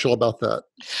special about that.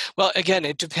 Well, again,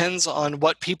 it depends on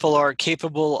what people are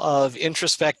capable of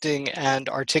introspecting and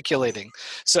articulating.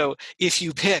 So if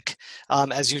you pick,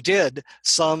 as you did,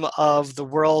 some of the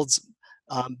world's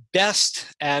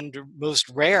best and most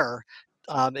rare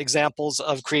examples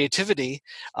of creativity,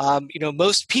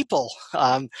 most people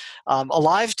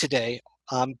alive today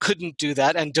couldn't do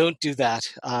that and don't do that,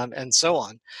 and so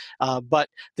on. But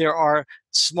there are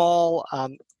small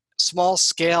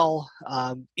scale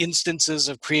instances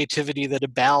of creativity that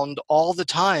abound all the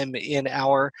time in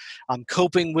our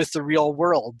coping with the real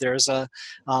world. There's a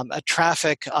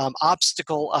traffic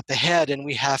obstacle up ahead, and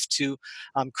we have to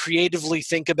creatively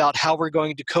think about how we're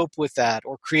going to cope with that,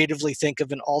 or creatively think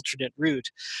of an alternate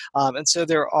route. And so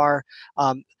there are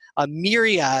a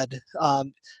myriad, a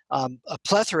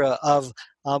plethora of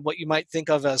what you might think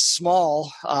of as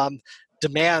small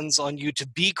demands on you to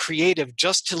be creative,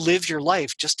 just to live your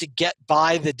life, just to get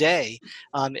by the day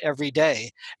every day.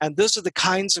 And those are the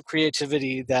kinds of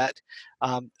creativity that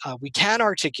we can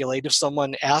articulate if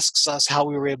someone asks us how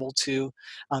we were able to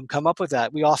come up with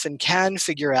that. We often can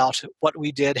figure out what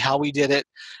we did, how we did it,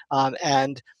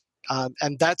 and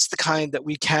that's the kind that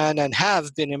we can and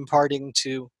have been imparting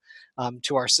to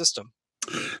our system.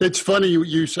 It's funny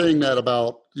you saying that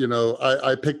about,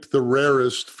 I picked the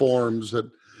rarest forms that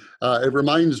it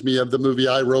reminds me of the movie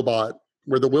I, Robot,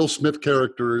 where the Will Smith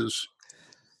character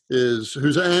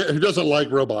who doesn't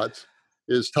like robots,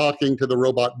 is talking to the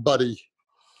robot buddy,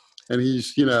 and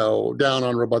he's, down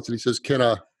on robots, and he says, can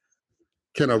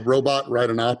a robot write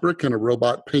an opera? Can a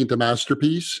robot paint a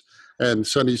masterpiece? And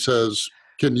Sonny says,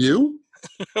 can you?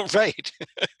 Right.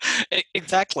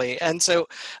 Exactly. And so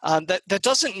that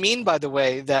doesn't mean, by the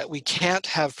way, that we can't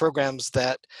have programs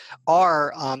that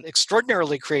are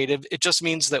extraordinarily creative. It just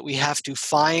means that we have to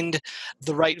find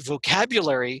the right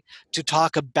vocabulary to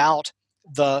talk about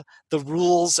the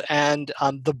rules and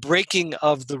the breaking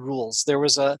of the rules. There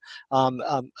was a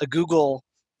Google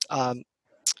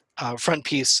front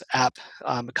piece app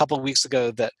a couple of weeks ago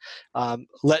that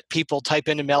let people type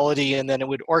in a melody, and then it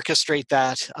would orchestrate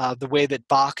that the way that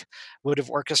Bach would have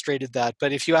orchestrated that.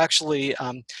 But if you actually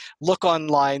look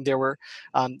online, there were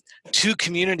two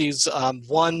communities,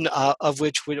 one of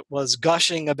which was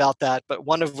gushing about that, but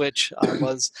one of which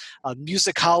was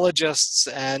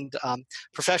musicologists and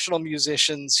professional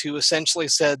musicians who essentially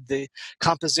said the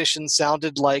composition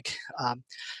sounded like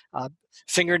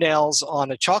fingernails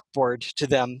on a chalkboard to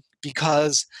them,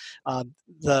 because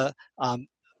the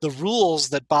rules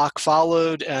that Bach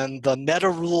followed and the meta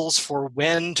rules for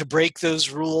when to break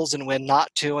those rules and when not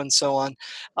to, and so on,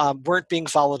 weren't being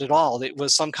followed at all. It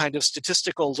was some kind of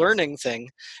statistical learning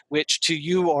thing, which to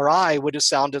you or I would have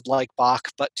sounded like Bach,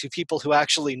 but to people who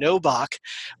actually know Bach,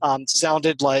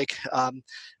 sounded like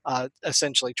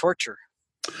essentially torture.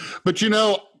 But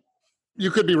you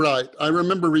could be right. I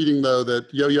remember reading, though,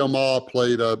 that Yo-Yo Ma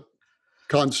played a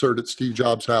concert at Steve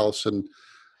Jobs' house, and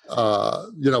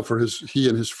for he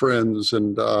and his friends,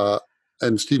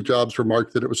 and Steve Jobs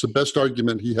remarked that it was the best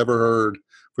argument he ever heard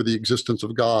for the existence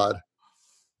of God.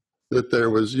 That there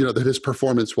was, that his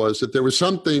performance was, that there was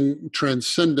something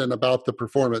transcendent about the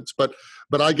performance. But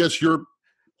I guess your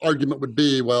argument would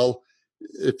be, well,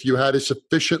 if you had a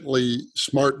sufficiently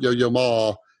smart Yo-Yo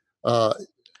Ma,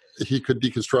 he could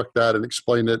deconstruct that and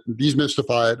explain it and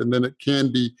demystify it, and then it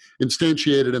can be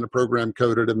instantiated in a program,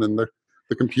 coded, and then the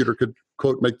computer could,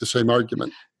 quote, make the same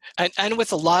argument. And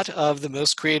with a lot of the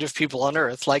most creative people on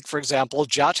Earth, like, for example,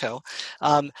 Giotto,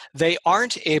 they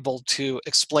aren't able to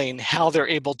explain how they're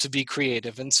able to be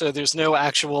creative. And so there's no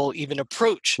actual even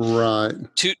approach right.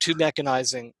 to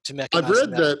mechanizing. I've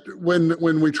read that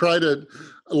when we try to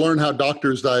learn how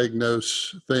doctors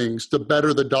diagnose things, the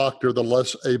better the doctor, the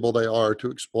less able they are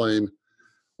to explain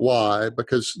why,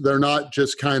 because they're not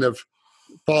just kind of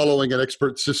following an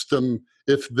expert system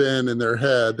if then in their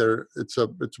head. It's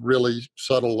really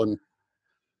subtle. And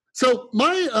so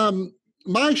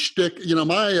my shtick,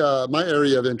 my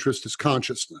area of interest is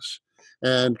consciousness,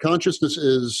 and consciousness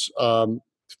is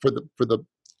for the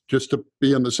just to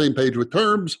be on the same page with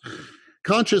terms.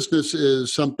 Consciousness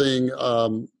is something.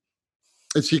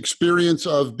 It's the experience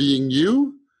of being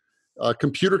you. A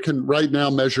computer can right now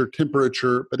measure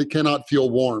temperature, but it cannot feel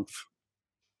warmth.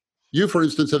 You, for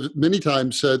instance, have many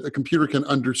times said a computer can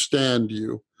understand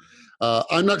you.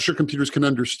 I'm not sure computers can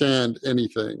understand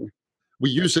anything. We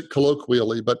use it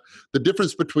colloquially, but the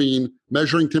difference between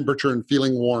measuring temperature and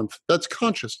feeling warmth, that's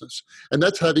consciousness. And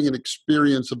that's having an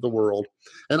experience of the world.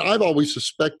 And I've always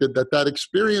suspected that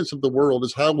experience of the world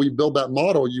is how we build that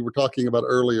model you were talking about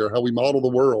earlier, how we model the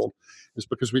world, is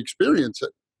because we experience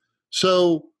it.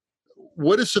 So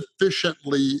what is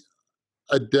sufficiently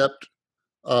adept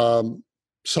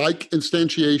psych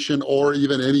instantiation, or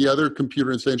even any other computer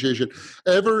instantiation,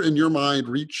 ever in your mind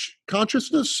reach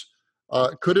consciousness?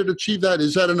 Could it achieve that?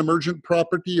 Is that an emergent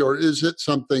property, or is it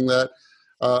something that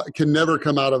can never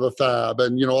come out of a fab?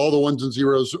 And all the ones and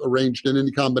zeros arranged in any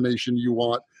combination you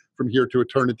want from here to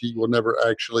eternity will never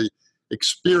actually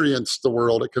experience the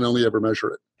world. It can only ever measure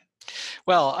it.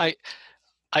 Well,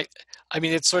 I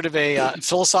mean, it's sort of a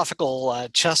philosophical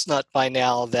chestnut by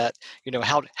now that,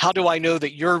 how do I know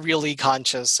that you're really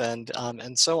conscious, and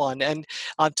so on. And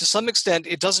to some extent,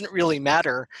 it doesn't really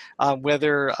matter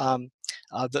whether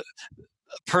the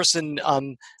person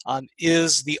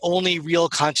is the only real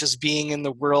conscious being in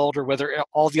the world, or whether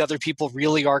all the other people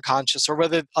really are conscious, or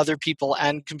whether other people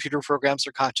and computer programs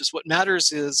are conscious. What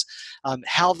matters is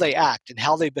how they act and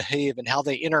how they behave and how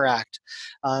they interact.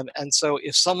 And so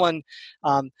if someone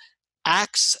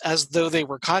acts as though they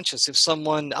were conscious, if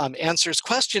someone answers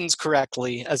questions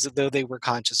correctly as though they were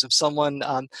conscious, if someone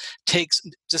takes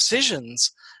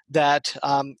decisions that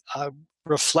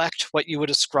reflect what you would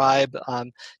ascribe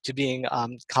to being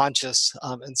conscious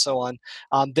and so on,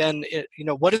 then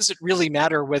what does it really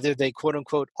matter whether they quote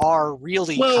unquote are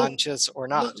really Well, conscious or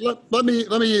not? let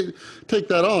me take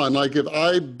that on. Like if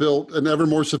I built an ever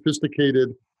more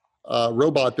sophisticated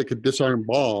robot that could disarm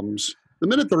bombs, the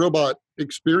minute the robot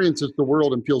experiences the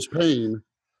world and feels pain,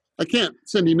 I can't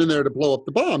send him in there to blow up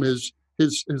the bomb. His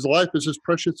life is as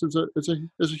precious as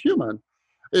a human.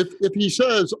 If he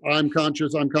says I'm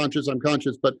conscious, I'm conscious, I'm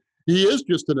conscious, but he is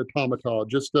just an automaton,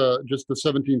 just a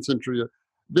 17th century,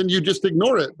 then you just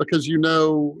ignore it because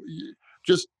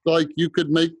just like you could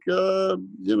make a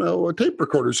tape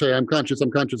recorder say I'm conscious,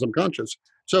 I'm conscious, I'm conscious.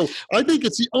 So I think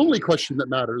it's the only question that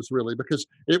matters really, because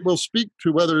it will speak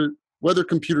to whether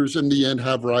computers in the end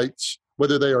have rights,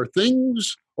 whether they are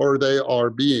things or they are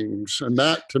beings, and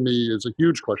that to me is a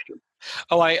huge question.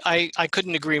 Oh, I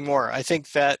couldn't agree more. I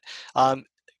think that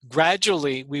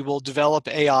gradually we will develop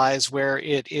AIs where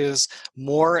it is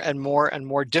more and more and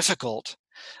more difficult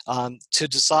to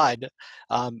decide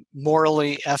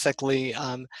morally, ethically,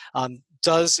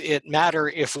 does it matter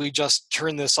if we just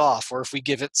turn this off or if we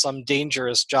give it some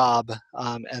dangerous job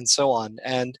and so on.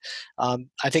 And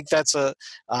I think that's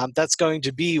going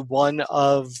to be one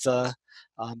of the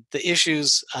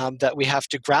issues that we have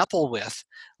to grapple with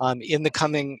in the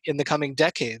coming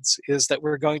decades, is that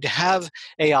we're going to have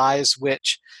AIs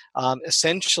which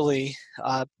essentially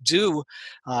do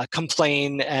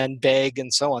complain and beg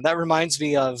and so on. That reminds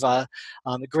me of a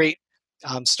great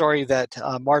story that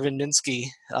Marvin Minsky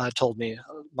told me,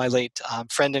 my late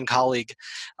friend and colleague,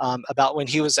 about when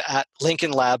he was at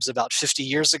Lincoln Labs about 50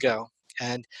 years ago.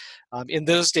 And in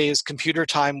those days, computer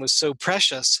time was so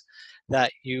precious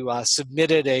that you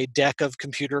submitted a deck of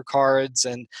computer cards,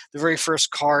 and the very first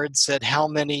card said how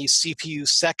many CPU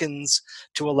seconds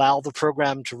to allow the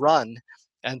program to run.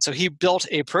 And so he built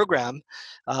a program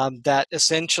that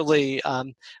essentially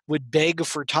would beg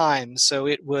for time. So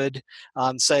it would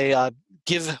say,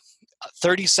 give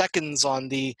 30 seconds on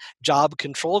the job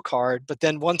control card, but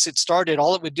then once it started,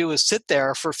 all it would do is sit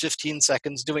there for 15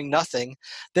 seconds doing nothing.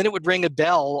 Then it would ring a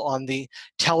bell on the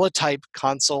teletype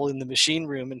console in the machine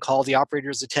room and call the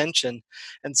operator's attention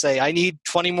and say, I need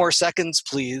 20 more seconds,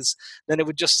 please. Then it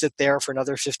would just sit there for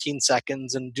another 15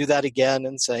 seconds and do that again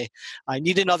and say, I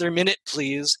need another minute,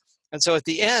 please. And so at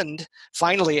the end,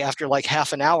 finally, after like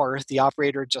half an hour, the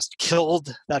operator just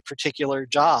killed that particular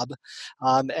job.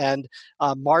 And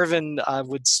Marvin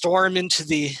would storm into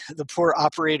the poor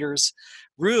operator's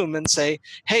room and say,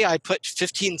 hey, I put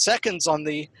 15 seconds on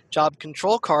the job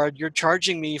control card. You're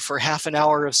charging me for half an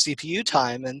hour of CPU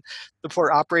time. And the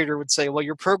poor operator would say, well,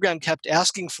 your program kept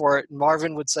asking for it. And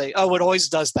Marvin would say, oh, it always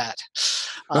does that.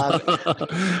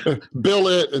 Bill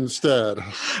it instead.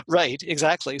 Right,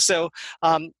 exactly. So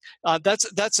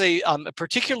that's a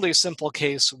particularly simple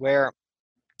case where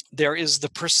there is the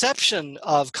perception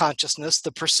of consciousness,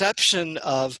 the perception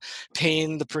of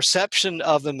pain, the perception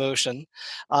of emotion.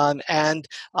 And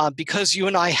because you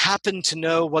and I happen to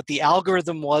know what the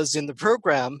algorithm was in the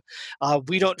program,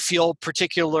 we don't feel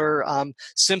particular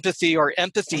sympathy or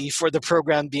empathy for the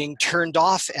program being turned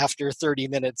off after 30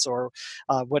 minutes or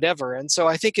whatever. And so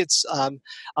I think it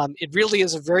really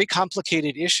is a very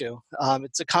complicated issue.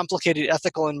 It's a complicated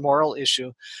ethical and moral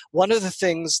issue. One of the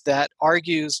things that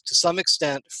argues to some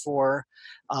extent for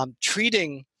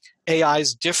treating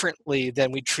AIs differently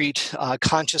than we treat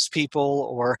conscious people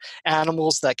or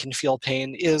animals that can feel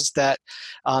pain is that,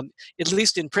 at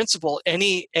least in principle,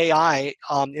 any AI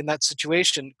in that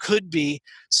situation could be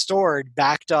stored,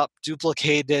 backed up,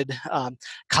 duplicated,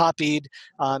 copied,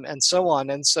 and so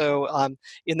on. And so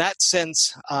in that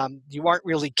sense, you aren't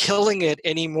really killing it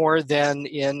any more than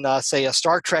in, say, a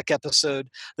Star Trek episode,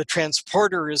 the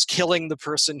transporter is killing the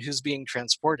person who's being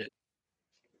transported.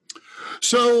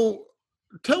 So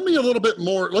tell me a little bit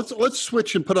more. Let's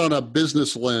switch and put on a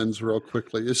business lens real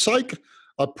quickly. Is Psych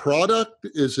a product?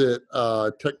 Is it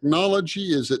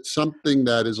technology? Is it something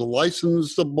that is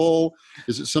licensable?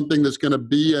 Is it something that's going to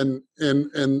be in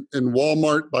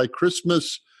Walmart by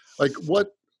Christmas? Like what,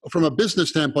 from a business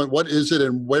standpoint, what is it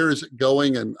and where is it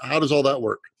going and how does all that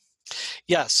work?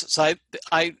 Yes, so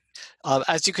I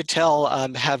as you could tell,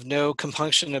 have no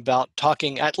compunction about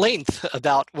talking at length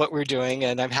about what we're doing,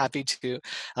 and I'm happy to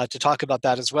talk about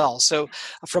that as well. So,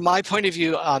 from my point of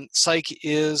view, Psych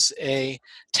is a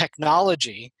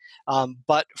technology,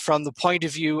 but from the point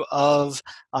of view of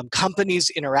companies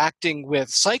interacting with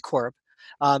PsyCorp,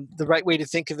 the right way to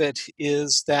think of it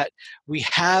is that we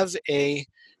have a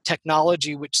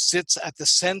technology which sits at the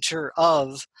center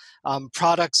of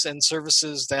products and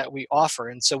services that we offer.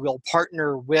 And so we'll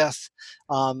partner with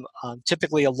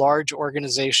typically a large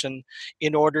organization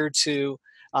in order to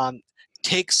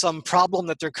take some problem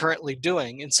that they're currently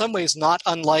doing, in some ways not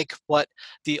unlike what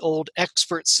the old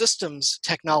expert systems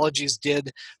technologies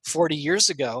did 40 years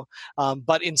ago.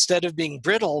 But instead of being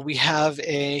brittle, we have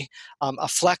a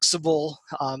flexible,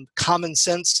 common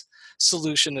sense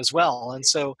solution as well. And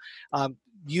so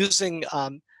using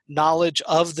knowledge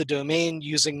of the domain,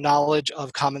 using knowledge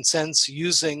of common sense,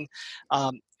 using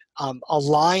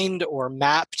aligned or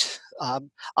mapped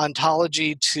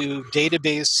ontology to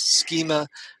database schema,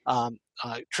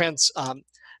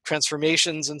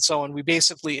 transformations and so on. We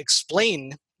basically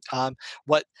explain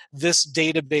what this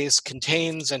database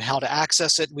contains and how to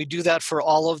access it. We do that for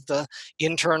all of the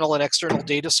internal and external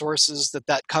data sources that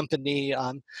that company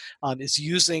is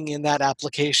using in that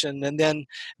application. And then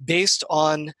based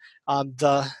on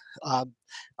that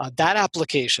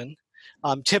application,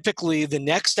 typically the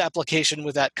next application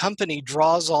with that company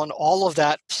draws on all of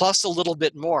that plus a little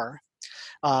bit more.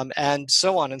 And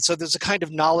so on. And so there's a kind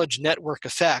of knowledge network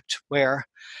effect where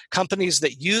companies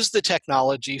that use the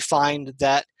technology find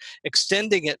that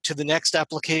extending it to the next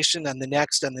application and the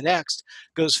next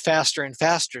goes faster and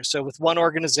faster. So with one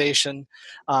organization,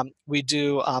 we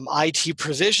do IT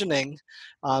provisioning,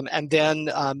 and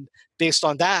then based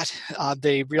on that,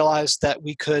 they realized that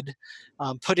we could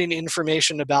put in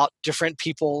information about different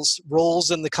people's roles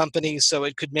in the company so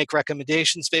it could make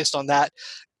recommendations based on that.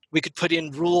 We could put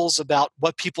in rules about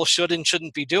what people should and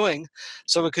shouldn't be doing,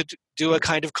 so we could do a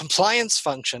kind of compliance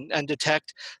function and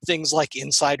detect things like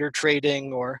insider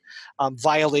trading or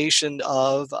violation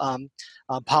of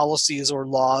policies or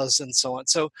laws and so on.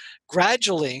 So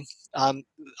gradually,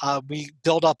 we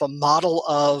build up a model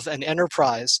of an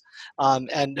enterprise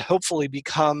and hopefully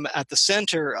become at the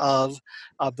center of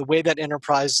the way that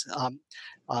enterprise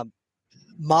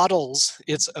models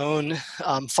its own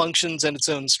functions and its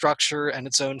own structure and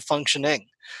its own functioning.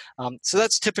 So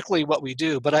that's typically what we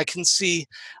do, but I can see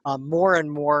more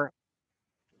and more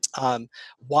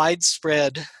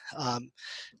widespread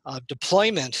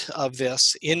deployment of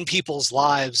this in people's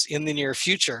lives in the near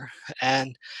future.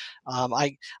 And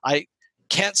I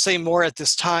can't say more at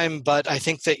this time, but I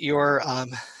think that your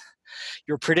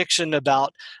prediction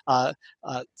about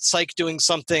Psych doing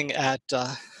something at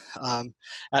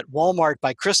Walmart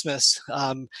by Christmas.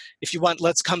 If you want,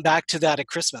 let's come back to that at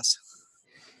Christmas.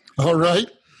 All right.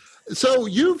 So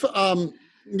you've,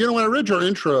 when I read your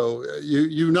intro,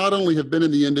 you not only have been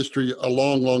in the industry a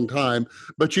long, long time,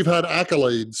 but you've had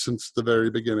accolades since the very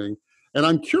beginning. And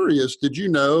I'm curious, did you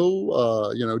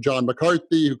know, John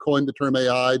McCarthy, who coined the term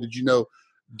AI? Did you know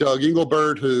Doug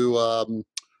Engelbert, who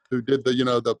did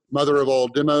the mother of all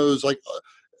demos? Like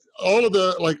all of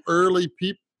the early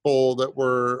people that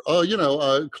were,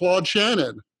 Claude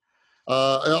Shannon,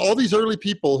 all these early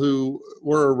people who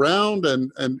were around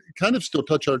and kind of still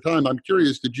touch our time. I'm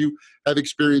curious, did you have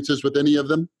experiences with any of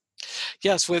them?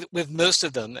 Yes, with most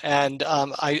of them. And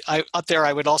I up there,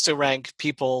 I would also rank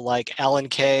people like Alan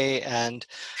Kay and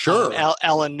sure.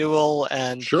 Alan Newell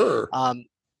and sure.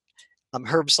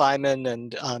 Herb Simon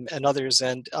and others.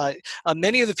 And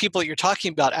many of the people that you're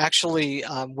talking about actually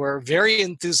were very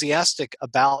enthusiastic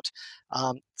about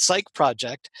Psych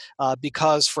Project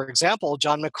because, for example,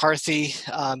 John McCarthy,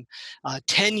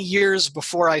 10 years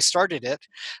before I started it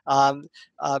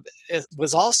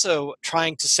was also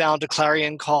trying to sound a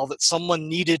clarion call that someone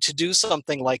needed to do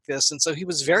something like this. And so he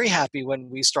was very happy when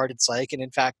we started Psych. And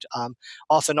in fact,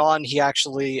 off and on, he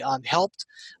actually helped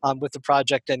with the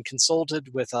project and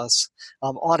consulted with us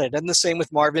on it. And the same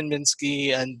with Marvin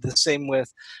Minsky, and the same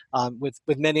with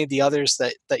many of the others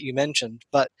that you mentioned.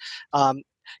 But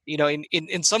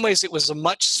in some ways, it was a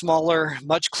much smaller,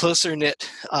 much closer knit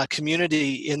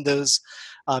community in those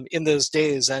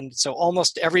days, and so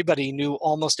almost everybody knew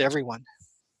almost everyone.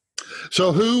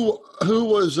 So who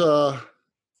was the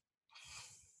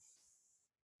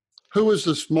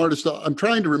smartest? I'm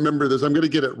trying to remember this. I'm going to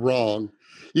get it wrong.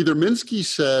 Either Minsky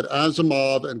said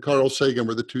Asimov and Carl Sagan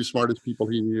were the two smartest people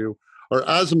he knew, or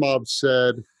Asimov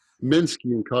said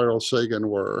Minsky and Carl Sagan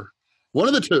were. One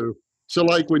of the two. So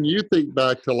when you think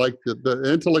back to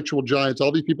the intellectual giants,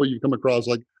 all these people you've come across,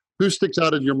 who sticks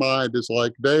out in your mind is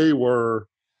they were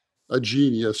a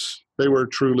genius. They were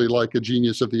truly a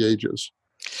genius of the ages.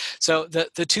 So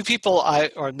the two people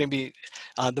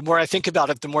the more I think about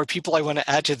it, the more people I want to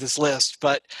add to this list.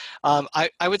 But I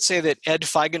would say that Ed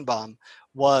Feigenbaum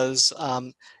was,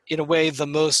 in a way, the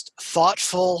most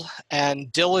thoughtful and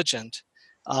diligent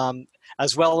um,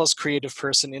 as well as creative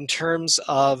person in terms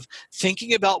of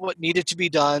thinking about what needed to be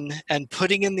done and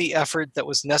putting in the effort that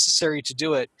was necessary to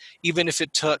do it, even if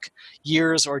it took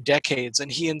years or decades.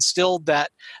 And he instilled that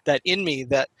in me,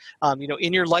 that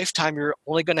in your lifetime you're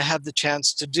only going to have the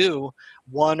chance to do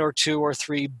one or two or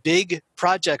three big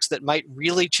projects that might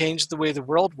really change the way the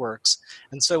world works.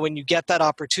 And so when you get that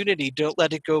opportunity, don't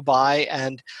let it go by,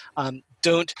 and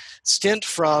don't stint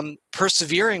from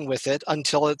persevering with it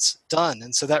until it's done.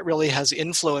 And so that really has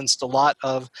influenced a lot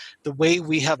of the way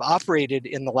we have operated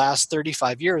in the last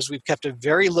 35 years. We've kept a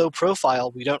very low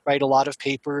profile. We don't write a lot of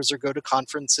papers or go to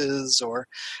conferences or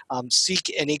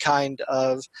seek any kind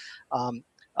of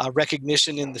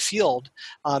recognition in the field.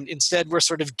 Instead, we're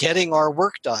sort of getting our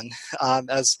work done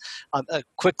as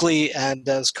quickly and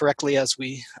as correctly as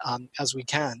we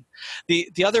can.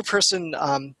 The other person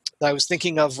that I was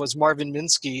thinking of was Marvin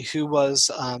Minsky, who was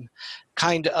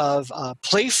kind of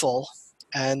playful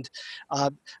and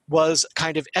was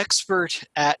kind of expert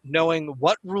at knowing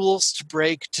what rules to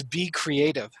break to be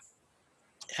creative.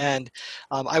 And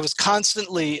I was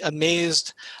constantly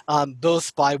amazed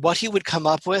both by what he would come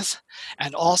up with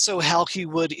and also how he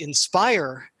would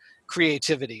inspire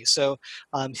creativity. So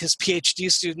his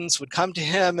PhD students would come to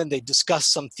him and they'd discuss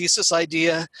some thesis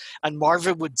idea, and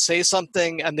Marvin would say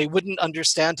something and they wouldn't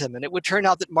understand him. And it would turn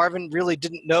out that Marvin really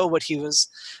didn't know what he was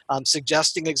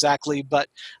suggesting exactly, but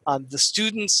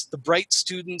the bright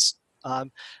students,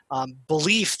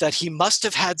 belief that he must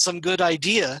have had some good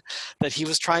idea that he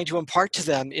was trying to impart to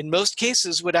them, in most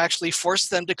cases would actually force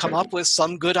them to come up with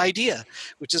some good idea,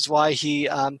 which is why he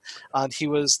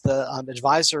was the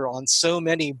advisor on so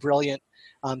many brilliant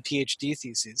PhD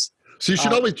theses. So you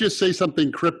should always just say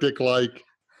something cryptic like,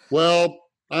 well,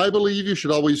 I believe you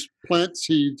should always plant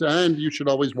seeds and you should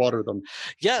always water them.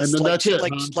 Yes, and then like that's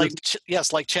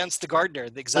it. like Chance the Gardener.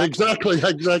 Exactly.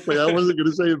 Exactly. I wasn't going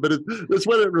to say it, but that's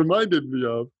what it reminded me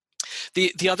of.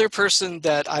 The other person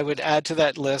that I would add to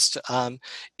that list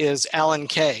is Alan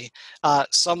Kay,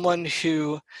 someone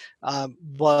who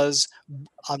was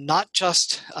not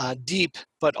just deep,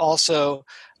 but also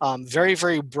very,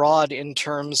 very broad in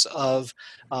terms of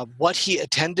what he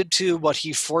attended to, what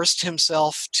he forced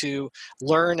himself to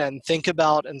learn and think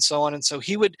about, and so on. And so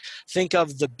he would think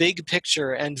of the big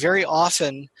picture, and very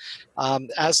often,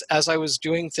 as I was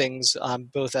doing things,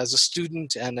 both as a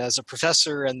student and as a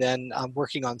professor, and then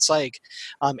working on psych,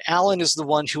 Alan is the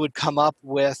one who would come up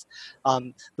with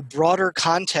the broader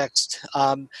context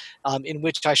in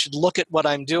which I should look at what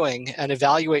I'm doing and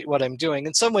evaluate what I'm doing.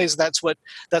 In some ways, that's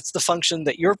the function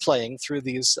that you're playing through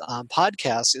these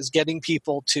podcasts, is getting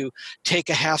people to take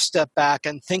a half step back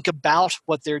and think about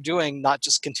what they're doing, not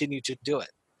just continue to do it.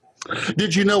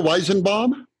 Did you know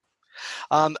Weizenbaum?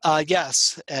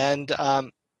 Yes, and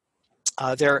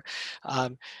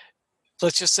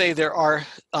let's just say there are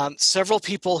several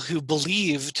people who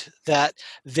believed that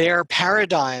their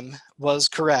paradigm was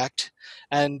correct,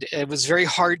 and it was very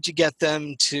hard to get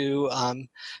them to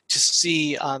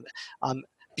see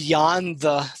beyond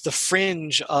the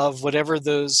fringe of whatever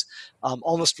those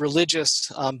almost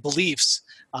religious beliefs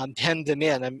penned them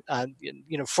in.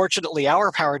 Fortunately,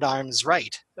 our paradigm is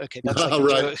right. Okay, that's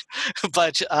right.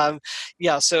 But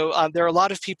so there are a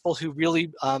lot of people who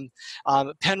really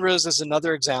Penrose is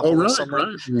another example of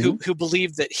someone who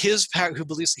believed that who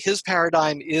believes his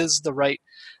paradigm is the right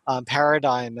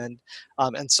paradigm,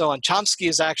 and so on. Chomsky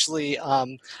is actually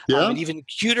an even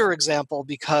cuter example,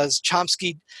 because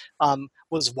Chomsky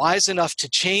was wise enough to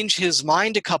change his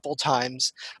mind a couple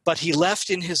times, but he left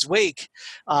in his wake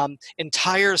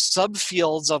entire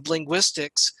subfields of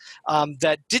linguistics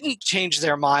that didn't change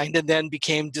their mind and then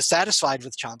became dissatisfied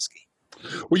with Chomsky.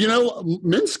 Well,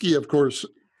 Minsky, of course,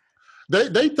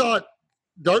 they thought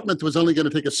Dartmouth was only going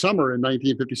to take a summer in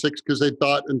 1956 because they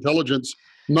thought intelligence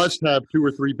must have 2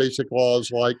 or 3 basic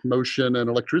laws like motion and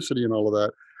electricity and all of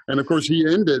that. And of course, he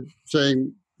ended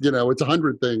saying, it's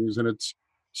 100 things. And it's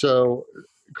so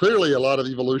clearly a lot of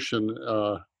evolution.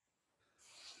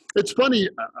 It's funny.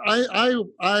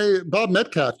 Bob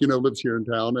Metcalf, lives here in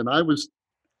town, and I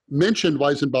mentioned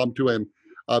Weizenbaum to him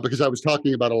because I was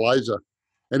talking about ELIZA.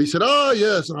 And he said, oh,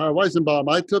 yes, Weizenbaum,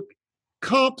 I took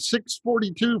Comp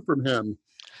 642 from him.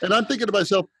 And I'm thinking to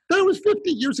myself, that was 50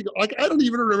 years ago. Like, I don't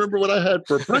even remember what I had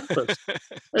for breakfast.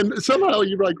 And somehow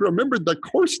you remembered the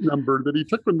course number that he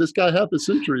took from this guy half a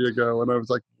century ago. And I was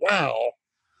like, wow.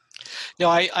 No,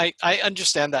 I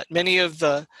understand that. Many of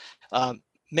the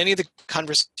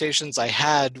conversations I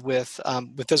had with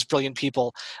those brilliant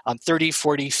people 30,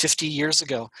 40, 50 years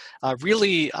ago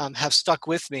really have stuck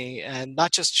with me, and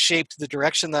not just shaped the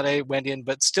direction that I went in,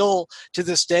 but still to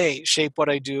this day shape what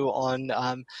I do on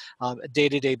a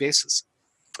day-to-day basis.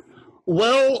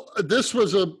 Well, this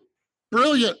was a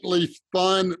brilliantly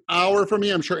fun hour for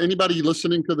me. I'm sure anybody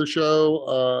listening to the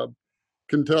show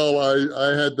can tell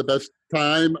I had the best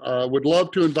time. Would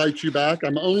love to invite you back.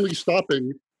 I'm only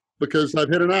stopping because I've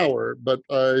hit an hour, but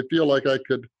I feel like I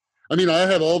could. I mean, I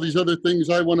have all these other things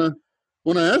I want to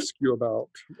ask you about,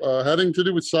 having to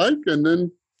do with psych, and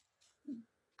then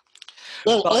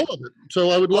all of it.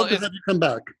 So I would love to have you come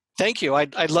back. Thank you.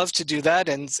 I'd love to do that.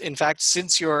 And in fact,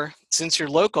 since you're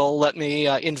local, let me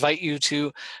invite you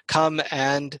to come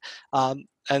and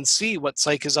see what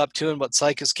psych is up to and what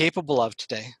psych is capable of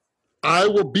today. I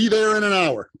will be there in an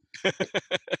hour.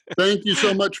 Thank you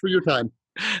so much for your time.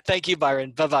 Thank you,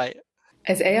 Byron. Bye-bye.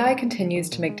 As AI continues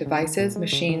to make devices,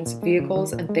 machines,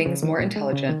 vehicles, and things more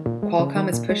intelligent, Qualcomm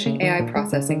is pushing AI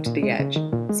processing to the edge,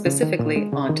 specifically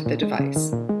onto the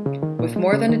device. With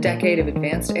more than a decade of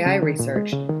advanced AI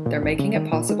research, they're making it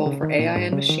possible for AI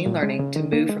and machine learning to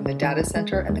move from the data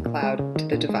center and the cloud to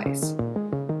the device.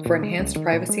 For enhanced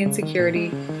privacy and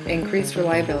security, increased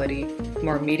reliability,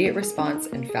 more immediate response,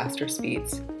 and faster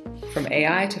speeds. From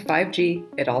AI to 5G,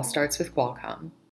 it all starts with Qualcomm.